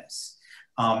doing this.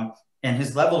 And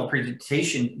his level of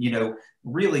presentation,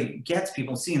 really gets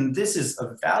people seeing this is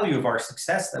a value of our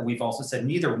success that we've also said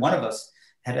neither one of us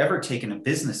had ever taken a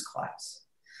business class,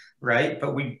 right?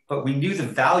 But we knew the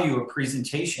value of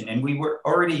presentation, and we were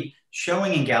already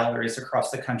showing in galleries across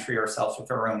the country ourselves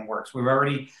with our own works. We were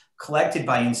already collected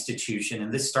by institution,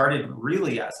 and this started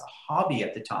really as a hobby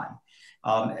at the time.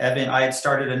 Evan, I had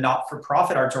started a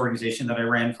not-for-profit arts organization that I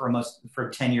ran for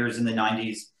 10 years in the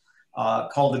 90s.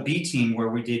 Called the B Team, where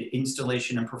we did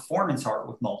installation and performance art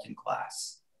with molten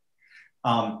glass.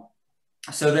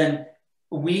 So then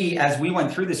as we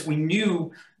went through this, we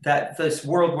knew that this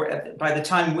world, where by the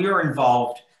time we were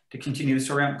involved to continue this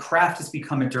around, craft has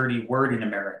become a dirty word in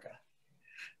America.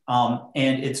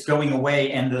 And it's going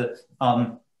away, and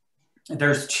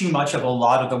there's too much of a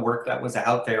lot of the work that was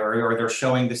out there, or they're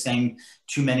showing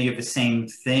too many of the same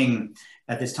thing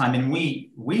at this time. And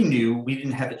we knew we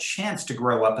didn't have a chance to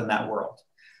grow up in that world.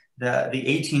 The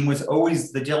A Team was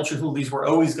always, the Dale Chihulis were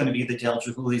always going to be the Dale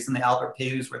Chihulis, and the Albert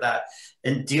Payus were that.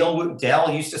 And Dale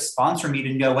used to sponsor me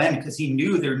to no end because he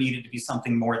knew there needed to be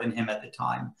something more than him at the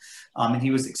time. And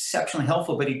he was exceptionally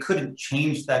helpful, but he couldn't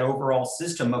change that overall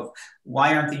system of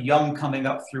why aren't the young coming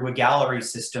up through a gallery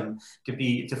system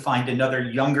to find another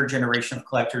younger generation of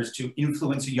collectors, to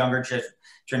influence a younger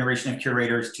generation of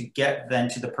curators, to get then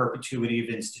to the perpetuity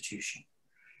of institution.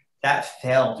 That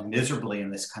failed miserably in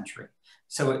this country.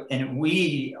 So, and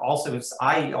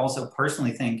I also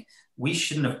personally think we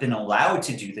shouldn't have been allowed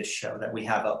to do this show that we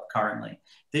have up currently.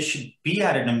 This should be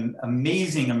at an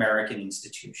amazing American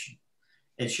institution.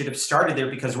 It should have started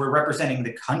there because we're representing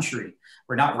the country.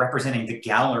 We're not representing the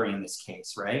gallery in this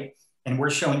case, right? And we're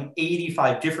showing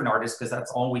 85 different artists because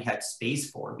that's all we had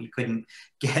space for. We couldn't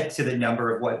get to the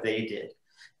number of what they did.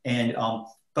 And,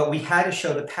 but we had to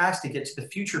show the past to get to the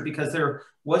future, because there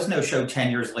was no show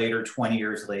 10 years later, 20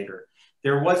 years later.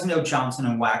 There was no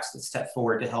Johnson & Wax that stepped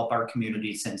forward to help our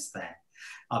community since then.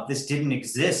 This didn't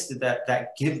exist,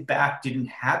 that give back didn't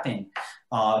happen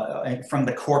from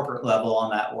the corporate level on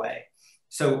that way.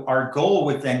 So our goal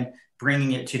with then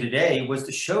bringing it to today was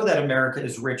to show that America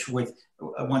is rich with,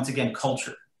 once again,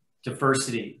 culture,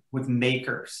 diversity, with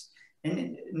makers.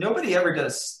 And nobody ever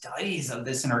does studies of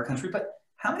this in our country, but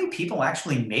how many people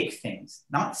actually make things,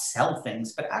 not sell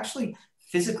things, but actually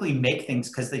physically make things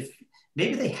because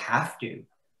maybe they have to,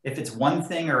 if it's one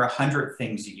thing or 100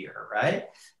 things a year, right?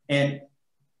 And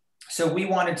so we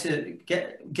wanted to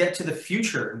get to the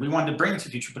future. We wanted to bring it to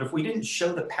the future, but if we didn't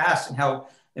show the past and how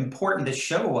important this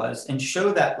show was, and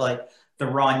show that like the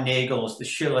Ron Nagels, the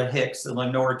Sheila Hicks, the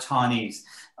Lenore Tawneys,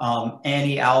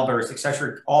 Annie Alberts,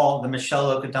 etc., all the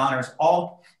Michelle O'Connors,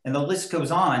 all, and the list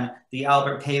goes on, the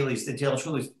Albert Paleys, the Dale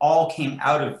Truleys, all came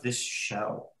out of this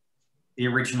show, the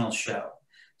original show.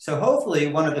 So hopefully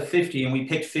one of the 50, and we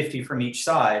picked 50 from each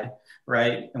side,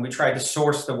 right? And we tried to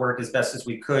source the work as best as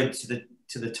we could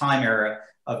to the time era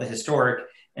of the historic,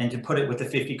 and to put it with the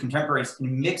 50 contemporaries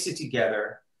and mix it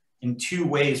together in 2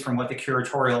 ways from what the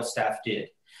curatorial staff did.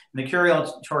 And the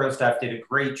curatorial staff did a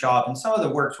great job, and some of the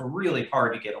works were really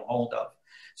hard to get a hold of.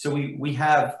 So we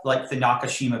have like the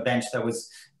Nakashima bench that was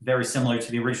very similar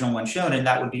to the original one shown, and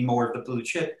that would be more of the blue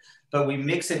chip, but we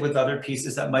mix it with other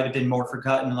pieces that might've been more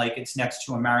forgotten, like it's next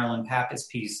to a Marilyn Pappas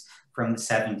piece from the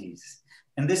 70s.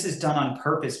 And this is done on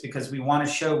purpose because we want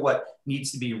to show what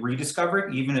needs to be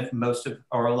rediscovered, even if most of,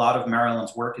 or a lot of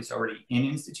Marilyn's work is already in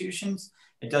institutions.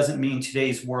 It doesn't mean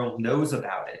today's world knows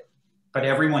about it, but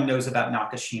everyone knows about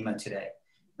Nakashima today.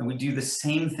 And we do the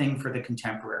same thing for the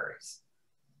contemporaries.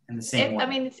 In the same way. I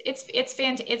mean,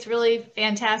 it's really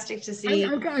fantastic to see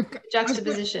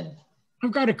juxtaposition.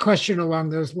 I've got a question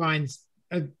along those lines,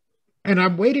 and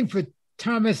I'm waiting for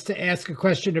Thomas to ask a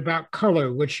question about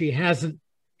color, which he hasn't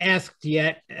asked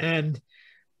yet, and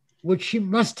which he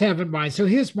must have in mind. So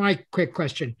here's my quick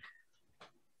question.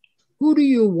 Who do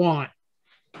you want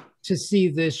to see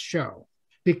this show?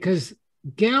 Because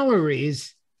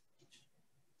galleries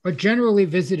are generally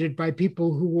visited by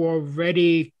people who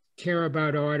already care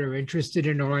about art or interested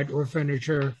in art or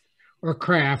furniture or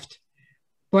craft.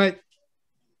 But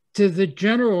to the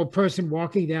general person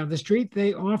walking down the street,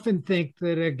 they often think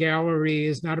that a gallery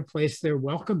is not a place they're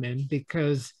welcome in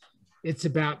because it's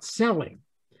about selling.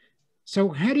 So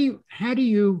who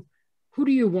do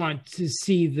you want to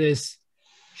see this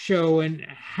show, and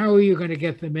how are you going to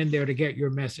get them in there to get your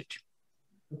message?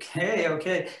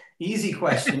 Okay. Easy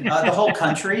question. The whole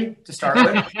country to start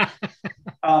with.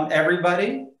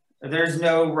 Everybody. There's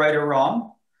no right or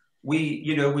wrong.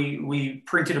 We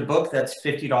printed a book that's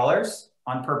 $50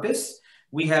 on purpose.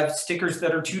 We have stickers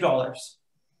that are $2,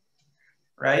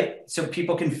 right? So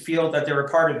people can feel that they're a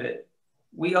part of it.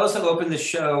 We also opened the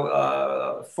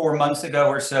show 4 months ago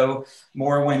or so,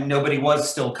 more when nobody was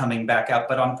still coming back out,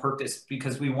 but on purpose,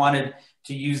 because we wanted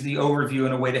to use the overview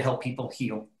in a way to help people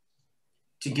heal,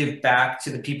 to give back to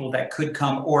the people that could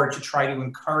come, or to try to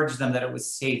encourage them that it was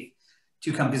safe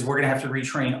to come, because we're going to have to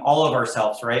retrain all of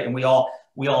ourselves, right? And we all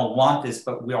want this,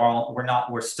 but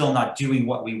we're still not doing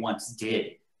what we once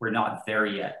did. We're not there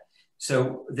yet.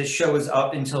 So this show is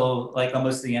up until like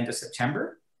almost the end of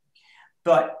September.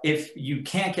 But if you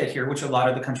can't get here, which a lot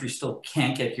of the country still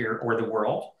can't get here, or the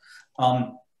world,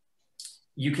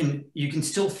 you can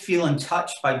still feel in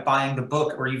touch by buying the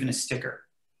book or even a sticker.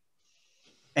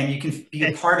 And you can be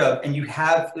a part of, and you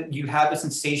have a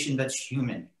sensation that's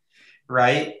human,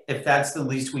 right? If that's the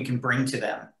least we can bring to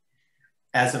them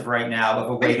as of right now, of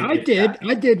a way to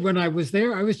I did when I was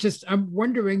there. I'm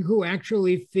wondering who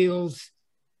actually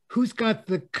who's got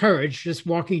the courage just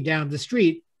walking down the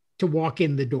street to walk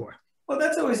in the door. Well,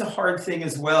 that's always a hard thing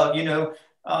as well.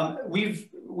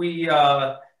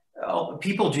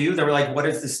 People do. They're like, what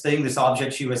is this thing, this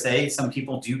Objects USA? Some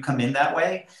people do come in that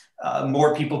way.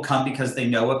 More people come because they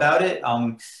know about it.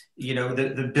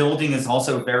 The building is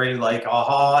also very like,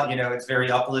 aha, it's very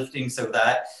uplifting. So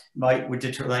that would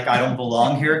deter, like, I don't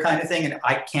belong here kind of thing. And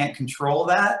I can't control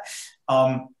that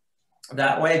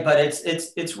that way, but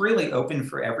it's really open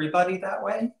for everybody that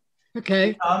way.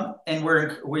 Okay. And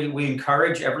we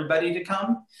encourage everybody to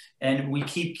come, and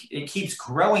it keeps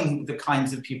growing, the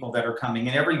kinds of people that are coming.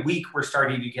 And every week we're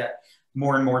starting to get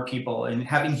more and more people, and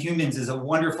having humans is a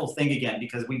wonderful thing again,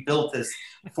 because we built this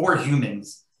for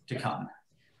humans to come.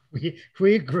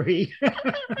 We agree.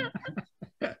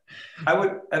 I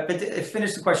would, but to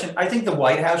finish the question, I think the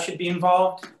White House should be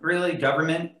involved, really,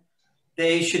 government.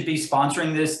 They should be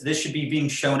sponsoring this. This should be being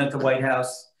shown at the White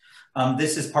House.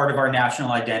 This is part of our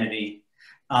national identity.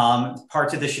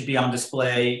 Parts of this should be on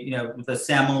display. The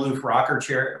Sam Maloof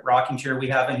rocking chair we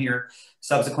have in here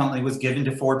subsequently was given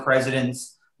to 4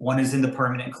 presidents. One is in the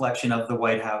permanent collection of the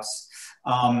White House.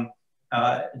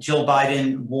 Jill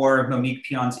Biden wore Monique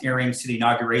Pion's earrings to the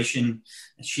inauguration.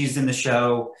 She's in the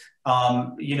show.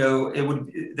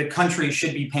 The country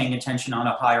should be paying attention on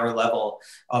a higher level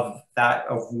of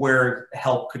where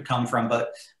help could come from,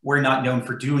 but we're not known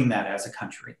for doing that as a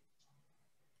country.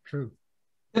 True.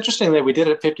 Interesting that we did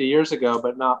it 50 years ago,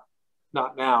 but not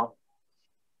now.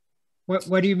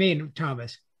 What do you mean,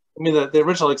 Thomas? I mean, the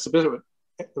original exhibit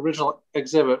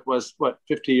was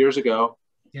 50 years ago.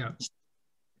 Yeah.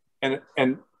 And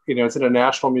it's in a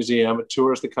national museum. It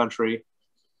tours the country.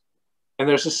 And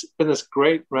there's been this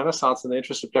great renaissance in the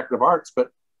interest of decorative arts,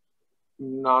 but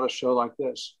not a show like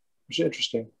this. which is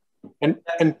interesting.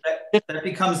 That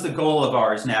becomes the goal of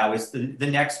ours now. Is the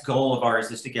next goal of ours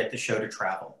is to get the show to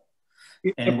travel,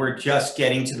 and we're just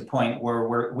getting to the point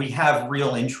where we have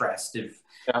real interest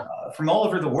from all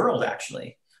over the world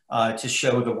actually to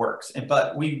show the works.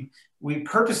 But we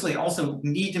purposely also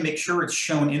need to make sure it's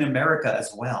shown in America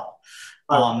as well,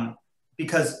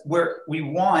 because we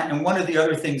want. And one of the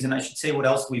other things, and I should say what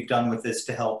else we've done with this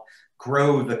to help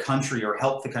grow the country or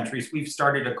help the country, is we've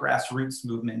started a grassroots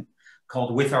movement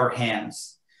called With Our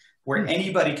Hands, where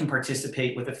anybody can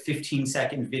participate with a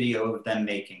 15-second video of them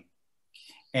making.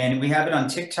 And we have it on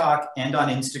TikTok and on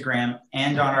Instagram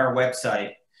and on our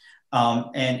website.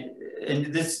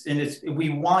 We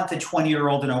want the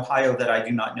 20-year-old in Ohio that I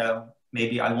do not know,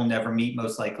 maybe I will never meet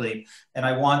most likely. And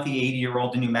I want the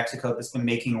 80-year-old in New Mexico that's been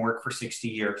making work for 60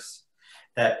 years,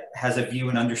 that has a view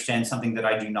and understands something that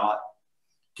I do not,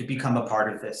 to become a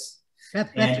part of this.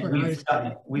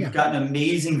 We've gotten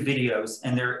amazing videos,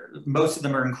 and most of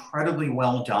them are incredibly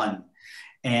well done,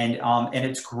 and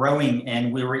it's growing.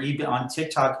 And we were even on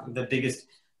TikTok. The biggest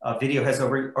video has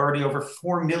already over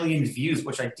 4 million views,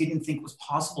 which I didn't think was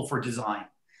possible for design.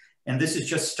 And this is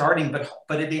just starting, but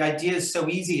the idea is so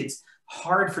easy. It's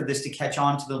hard for this to catch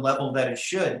on to the level that it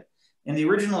should. In the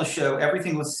original show,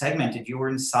 everything was segmented. You were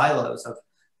in silos of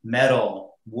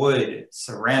metal, wood,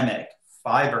 ceramic,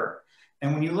 fiber.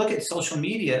 And when you look at social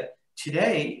media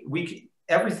today,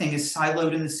 everything is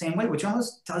siloed in the same way, which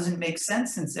almost doesn't make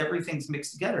sense since everything's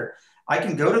mixed together. I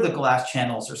can go to the glass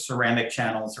channels or ceramic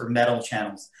channels or metal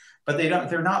channels, but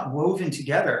they're not woven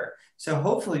together. So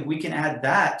hopefully we can add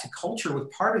that to culture with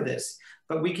part of this,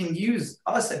 but we can use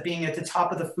us at being at the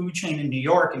top of the food chain in New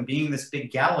York and being this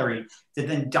big gallery to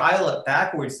then dial it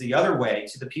backwards the other way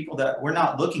to the people that we're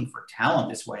not looking for talent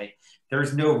this way.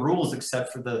 There's no rules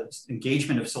except for the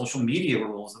engagement of social media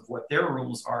rules of what their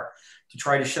rules are, to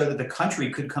try to show that the country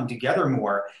could come together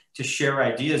more to share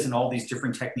ideas and all these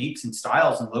different techniques and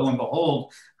styles. And lo and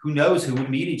behold, who knows who would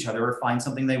meet each other or find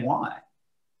something they want.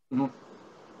 Mm-hmm.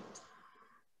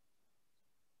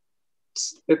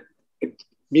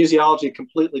 Museology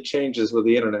completely changes with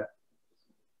the internet.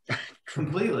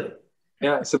 Completely.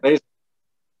 Yeah, it's amazing.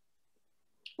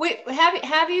 Wait,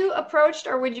 have you approached,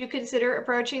 or would you consider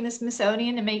approaching the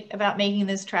Smithsonian about making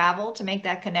this travel, to make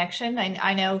that connection?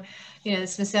 I know, the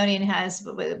Smithsonian has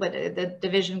the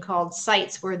division called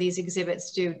sites where these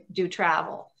exhibits do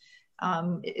travel.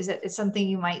 Is it something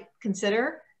you might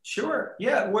consider? Sure.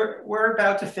 Yeah, we're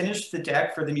about to finish the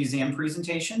deck for the museum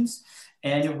presentations,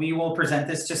 and we will present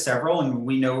this to several. And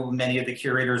we know many of the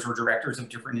curators or directors of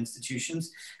different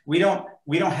institutions. We don't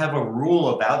have a rule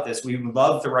about this. We would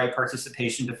love the right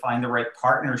participation to find the right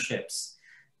partnerships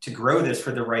to grow this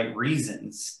for the right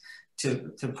reasons,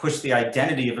 to push the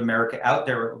identity of America out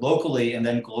there locally and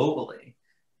then globally.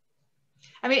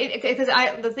 I mean, because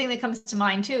the thing that comes to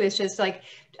mind too is just like,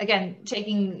 again,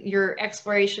 taking your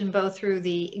exploration both through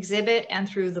the exhibit and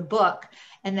through the book,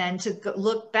 and then to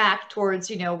look back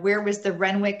towards, where was the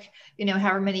Renwick,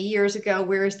 however many years ago,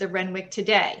 where is the Renwick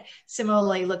today?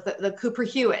 Similarly, look, the Cooper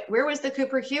Hewitt, where was the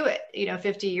Cooper Hewitt,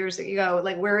 50 years ago?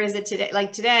 Like, where is it today?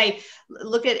 Like today,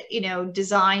 look at,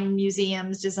 design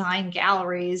museums, design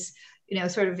galleries,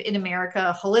 sort of in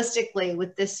America holistically,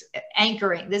 with this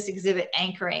exhibit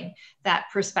anchoring that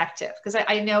perspective. Because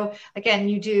I know,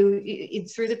 again,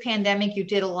 through the pandemic, you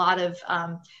did a lot of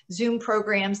Zoom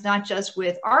programs, not just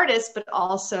with artists, but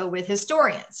also with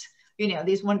historians,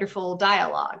 these wonderful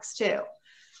dialogues too.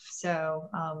 So,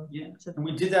 and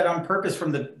we did that on purpose,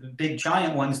 from the big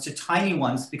giant ones to tiny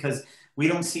ones, because we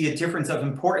don't see a difference of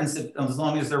importance as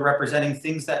long as they're representing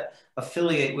things that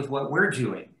affiliate with what we're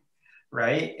doing.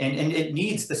 Right. And it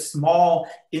needs the small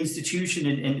institution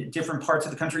in different parts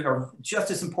of the country are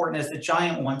just as important as the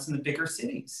giant ones in the bigger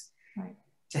cities, right,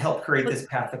 to help create this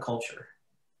path of culture.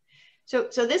 So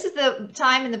this is the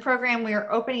time in the program we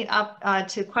are opening it up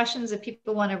to questions. If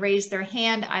people want to raise their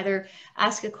hand, either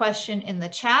ask a question in the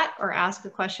chat or ask a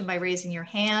question by raising your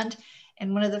hand.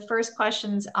 And one of the first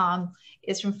questions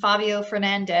is from Fabio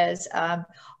Fernandez.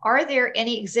 Are there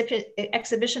any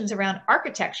exhibitions around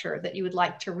architecture that you would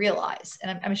like to realize?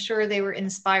 And I'm sure they were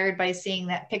inspired by seeing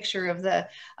that picture of the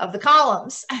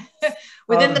columns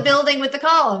within the building with the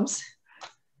columns.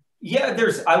 Yeah,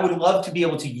 I would love to be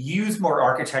able to use more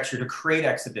architecture to create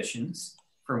exhibitions,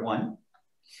 for one,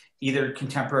 either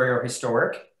contemporary or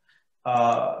historic.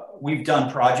 We've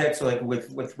done projects like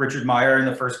with Richard Meyer in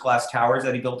the first glass towers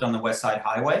that he built on the West Side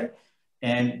Highway.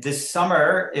 And this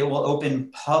summer, it will open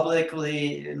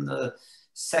publicly in the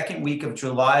second week of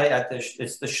July at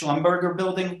it's the Schlumberger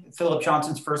building, Philip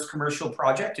Johnson's first commercial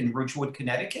project in Ridgewood,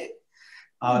 Connecticut.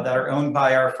 that are owned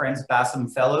by our friends Bassam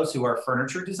Fellows, who are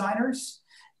furniture designers.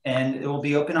 And it will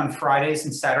be open on Fridays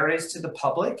and Saturdays to the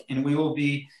public. And we will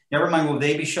be, never mind will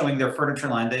they be showing their furniture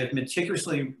line, they have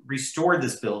meticulously restored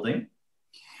this building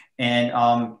and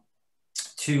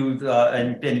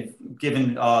and been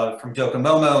given from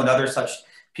Docomomo and other such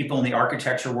people in the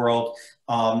architecture world,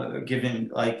 given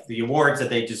like the awards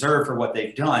that they deserve for what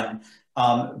they've done.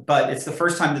 But it's the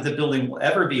first time that the building will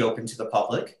ever be open to the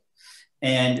public.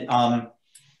 And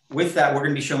with that, we're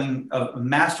going to be showing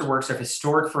masterworks of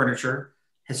historic furniture,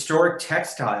 historic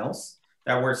textiles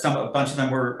that were a bunch of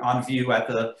them were on view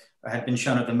had been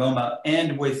shown at the MoMA,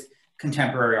 and with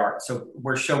contemporary art. So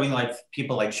we're showing like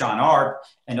people like Jean Arp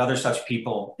and other such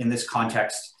people in this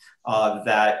context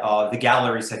that the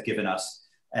galleries have given us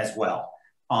as well.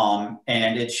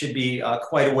 And it should be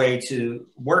quite a way to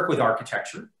work with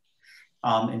architecture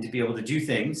and to be able to do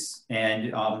things.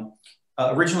 And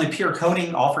originally Pierre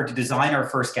Koning offered to design our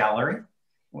first gallery.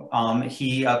 But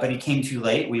he came too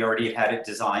late. We already had it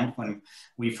designed when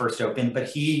we first opened,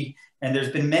 and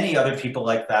there's been many other people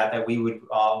like that we would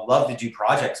love to do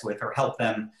projects with or help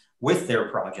them with their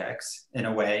projects in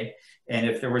a way. And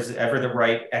if there was ever the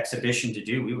right exhibition to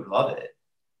do, we would love it.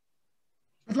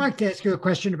 I'd like to ask you a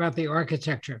question about the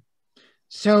architecture.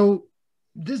 So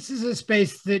this is a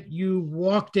space that you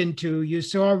walked into, you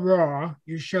saw raw,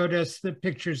 you showed us the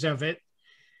pictures of it,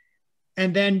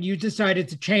 and then you decided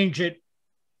to change it.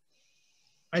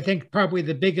 I think probably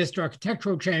the biggest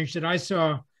architectural change that I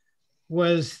saw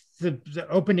was the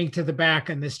opening to the back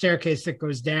and the staircase that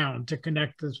goes down to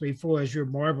connect the 3 floors, your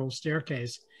marble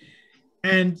staircase.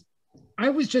 And I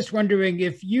was just wondering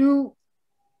if you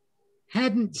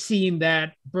hadn't seen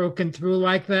that broken through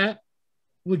like that,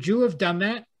 would you have done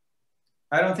that?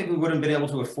 I don't think we would have been able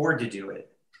to afford to do it.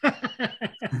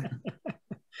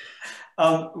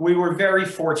 We were very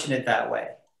fortunate that way.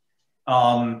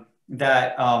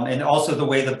 And also the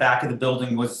way the back of the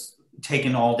building was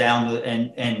taken all down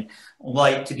and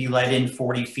light to be let in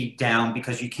 40 feet down,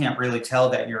 because you can't really tell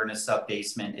that you're in a sub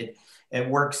basement. It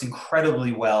works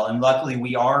incredibly well. And luckily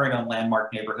we are in a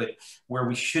landmark neighborhood where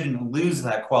we shouldn't lose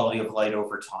that quality of light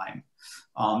over time.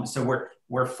 So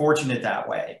we're fortunate that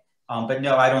way. But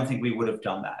no, I don't think we would have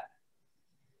done that.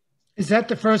 Is that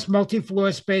the first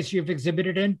multi-floor space you've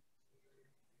exhibited in?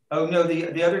 Oh no,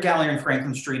 the other gallery in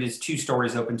Franklin Street is 2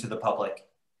 stories open to the public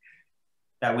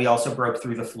that we also broke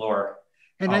through the floor.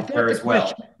 And I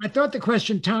thought the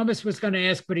question Thomas was going to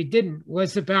ask, but he didn't,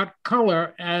 was about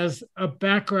color as a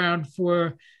background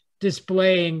for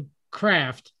displaying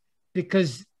craft,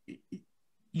 because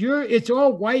it's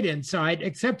all white inside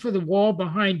except for the wall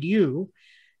behind you,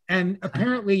 and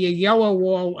apparently a yellow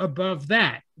wall above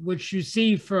that, which you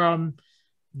see from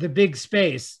the big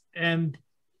space. And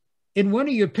in one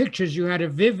of your pictures, you had a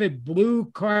vivid blue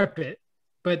carpet,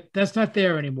 but that's not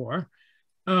there anymore.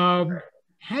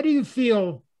 How do you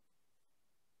feel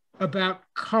about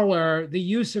color, the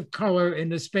use of color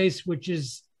in a space which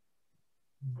is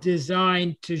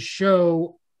designed to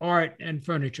show art and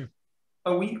furniture?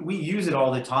 Oh, we use it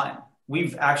all the time.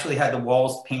 We've actually had the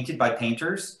walls painted by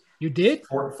painters. You did?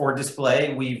 For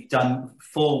display. We've done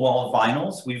full wall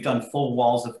vinyls. We've done full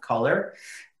walls of color.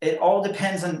 It all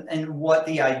depends on what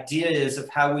the idea is of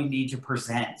how we need to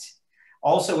present.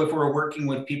 Also, if we're working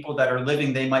with people that are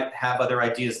living, they might have other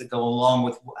ideas that go along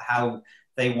with how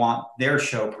they want their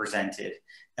show presented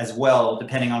as well,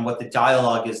 depending on what the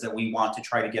dialogue is that we want to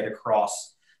try to get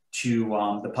across to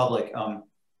the public.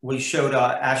 We showed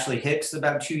Ashley Hicks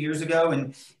about 2 years ago,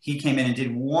 and he came in and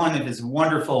did one of his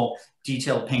wonderful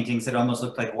detailed paintings that almost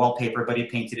looked like wallpaper, but he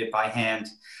painted it by hand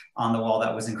on the wall.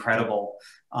 That was incredible.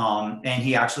 And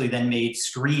he actually then made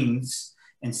screens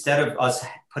instead of us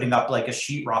putting up like a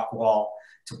sheetrock wall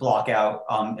to block out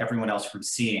everyone else from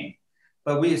seeing.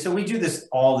 But we do this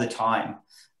all the time,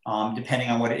 depending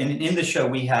on what, in the show,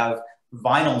 we have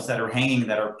vinyls that are hanging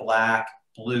that are black,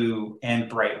 blue, and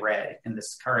bright red in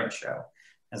this current show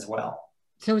as well.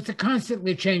 So it's a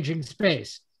constantly changing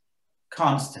space.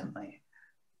 Constantly.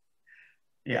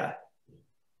 Yeah.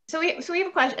 So we have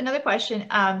a question, another question.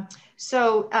 Has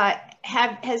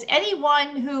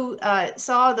anyone who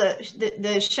saw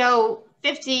the show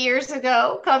 50 years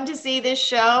ago come to see this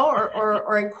show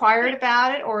or inquired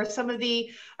about it, or some of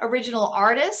the original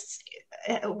artists?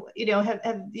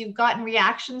 Have you gotten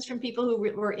reactions from people who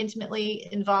were intimately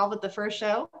involved with the first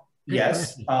show?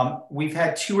 Yes, we've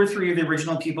had 2 or 3 of the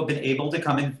original people been able to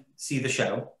come and see the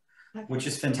show, okay, which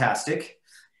is fantastic.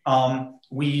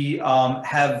 We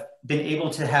have been able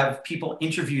to have people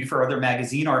interviewed for other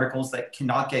magazine articles that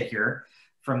cannot get here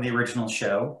from the original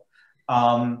show.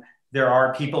 There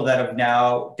are people that have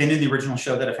now been in the original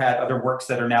show that have had other works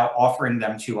that are now offering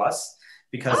them to us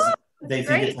because they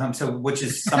think it's so, which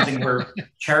is something we're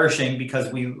cherishing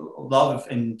because we love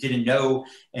and didn't know,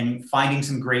 and finding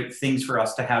some great things for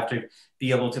us to have to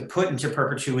be able to put into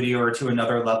perpetuity or to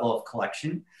another level of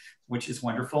collection, which is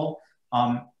wonderful.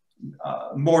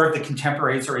 More of the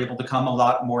contemporaries are able to come, a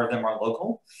lot more of them are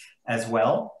local as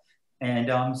well.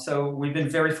 And so we've been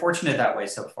very fortunate that way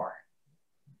so far.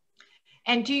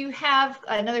 And do you have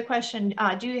another question?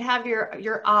 Do you have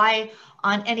your eye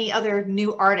on any other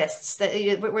new artists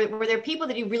that were there people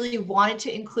that you really wanted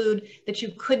to include that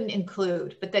you couldn't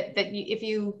include, but that you, if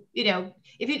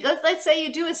you let's say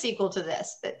you do a sequel to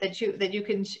this that you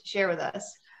can share with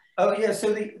us? Oh yeah,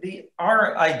 so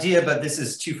our idea, but this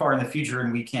is too far in the future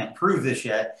and we can't prove this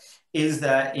yet, is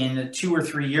that in 2 or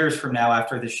 3 years from now,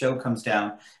 after the show comes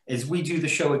down, is we do the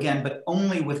show again, but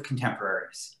only with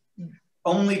contemporaries.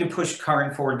 Only to push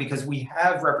current forward, because we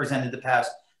have represented the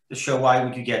past to show why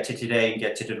we could get to today and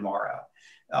get to tomorrow.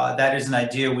 That is an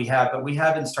idea we have, but we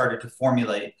haven't started to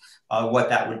formulate what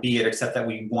that would be, except that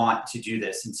we want to do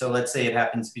this. And so let's say it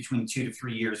happens between 2 to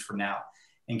 3 years from now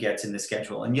and gets in the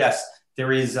schedule. And yes,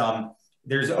 there is,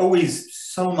 there's always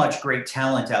so much great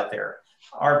talent out there.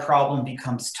 Our problem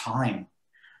becomes time.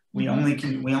 We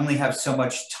only have so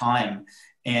much time.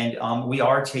 And we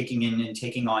are taking in and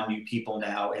taking on new people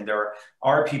now. And there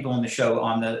are people in the show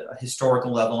on the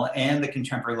historical level and the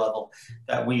contemporary level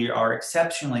that we are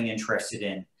exceptionally interested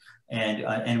in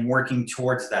and working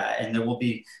towards that. And there will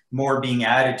be more being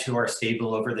added to our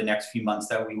stable over the next few months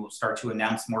that we will start to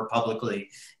announce more publicly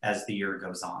as the year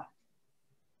goes on.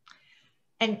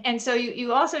 And so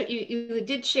you also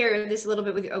did share this a little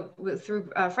bit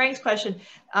through Frank's question,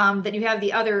 that you have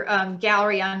the other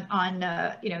gallery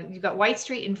on you've got White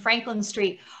Street and Franklin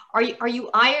Street. Are you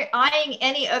eyeing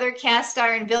any other cast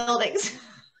iron buildings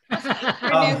for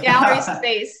new gallery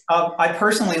space? I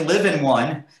personally live in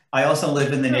one. I also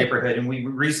live in the neighborhood, and we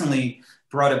recently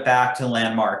brought it back to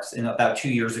Landmarks about 2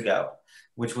 years ago,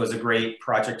 which was a great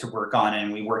project to work on.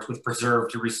 And we worked with Preserve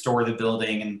to restore the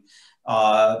building, and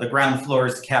the ground floor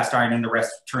is cast iron and the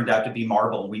rest turned out to be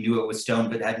marble. We knew it was stone,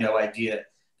 but had no idea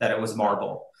that it was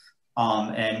marble.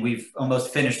 And we've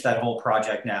almost finished that whole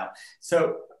project now.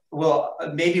 So, well,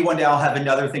 maybe one day I'll have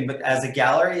another thing, but as a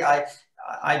gallery, I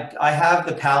have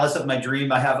the palace of my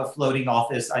dream. I have a floating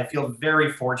office. I feel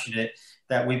very fortunate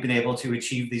that we've been able to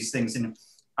achieve these things. And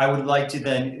I would like to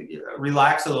then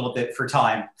relax a little bit for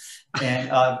time and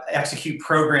execute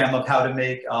program of how to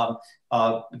make,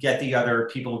 get the other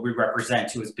people we represent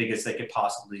to as big as they could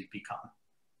possibly become.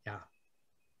 Yeah.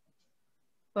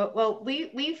 Well,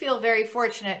 we feel very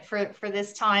fortunate for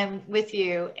this time with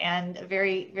you, and a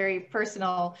very, very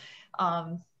personal,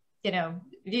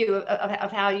 view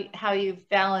of how you've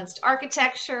balanced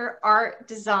architecture, art,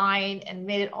 design, and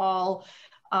made it all,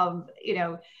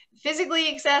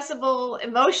 physically accessible,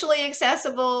 emotionally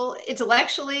accessible,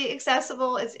 intellectually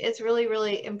accessible. It's really,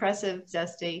 really impressive,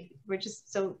 Zesty. We're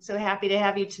just so happy to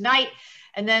have you tonight.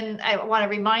 And then I want to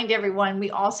remind everyone,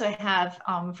 we also have,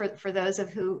 for those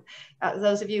of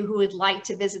you who would like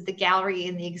to visit the gallery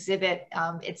and the exhibit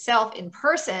itself in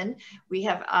person, we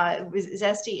have,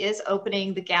 Zesty is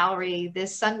opening the gallery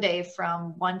this Sunday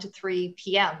from 1 to 3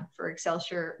 p.m. for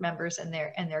Excelsior members and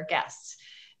their guests.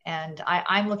 And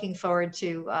I'm looking forward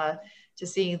to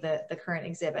seeing the current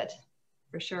exhibit,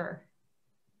 for sure.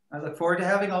 I look forward to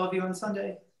having all of you on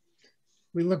Sunday.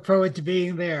 We look forward to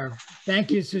being there.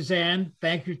 Thank you, Suzanne.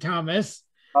 Thank you, Thomas.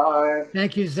 Bye.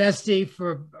 Thank you, Zesty,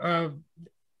 for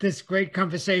this great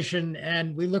conversation.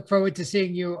 And we look forward to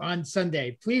seeing you on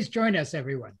Sunday. Please join us,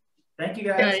 everyone. Thank you,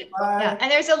 guys. Bye. Yeah,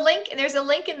 and there's a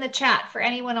link in the chat for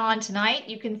anyone on tonight.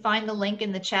 You can find the link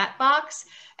in the chat box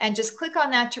and just click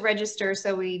on that to register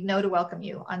so we know to welcome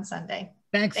you on Sunday.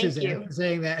 Thanks, Suzanne, for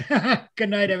saying that. Good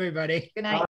night, everybody. Good night.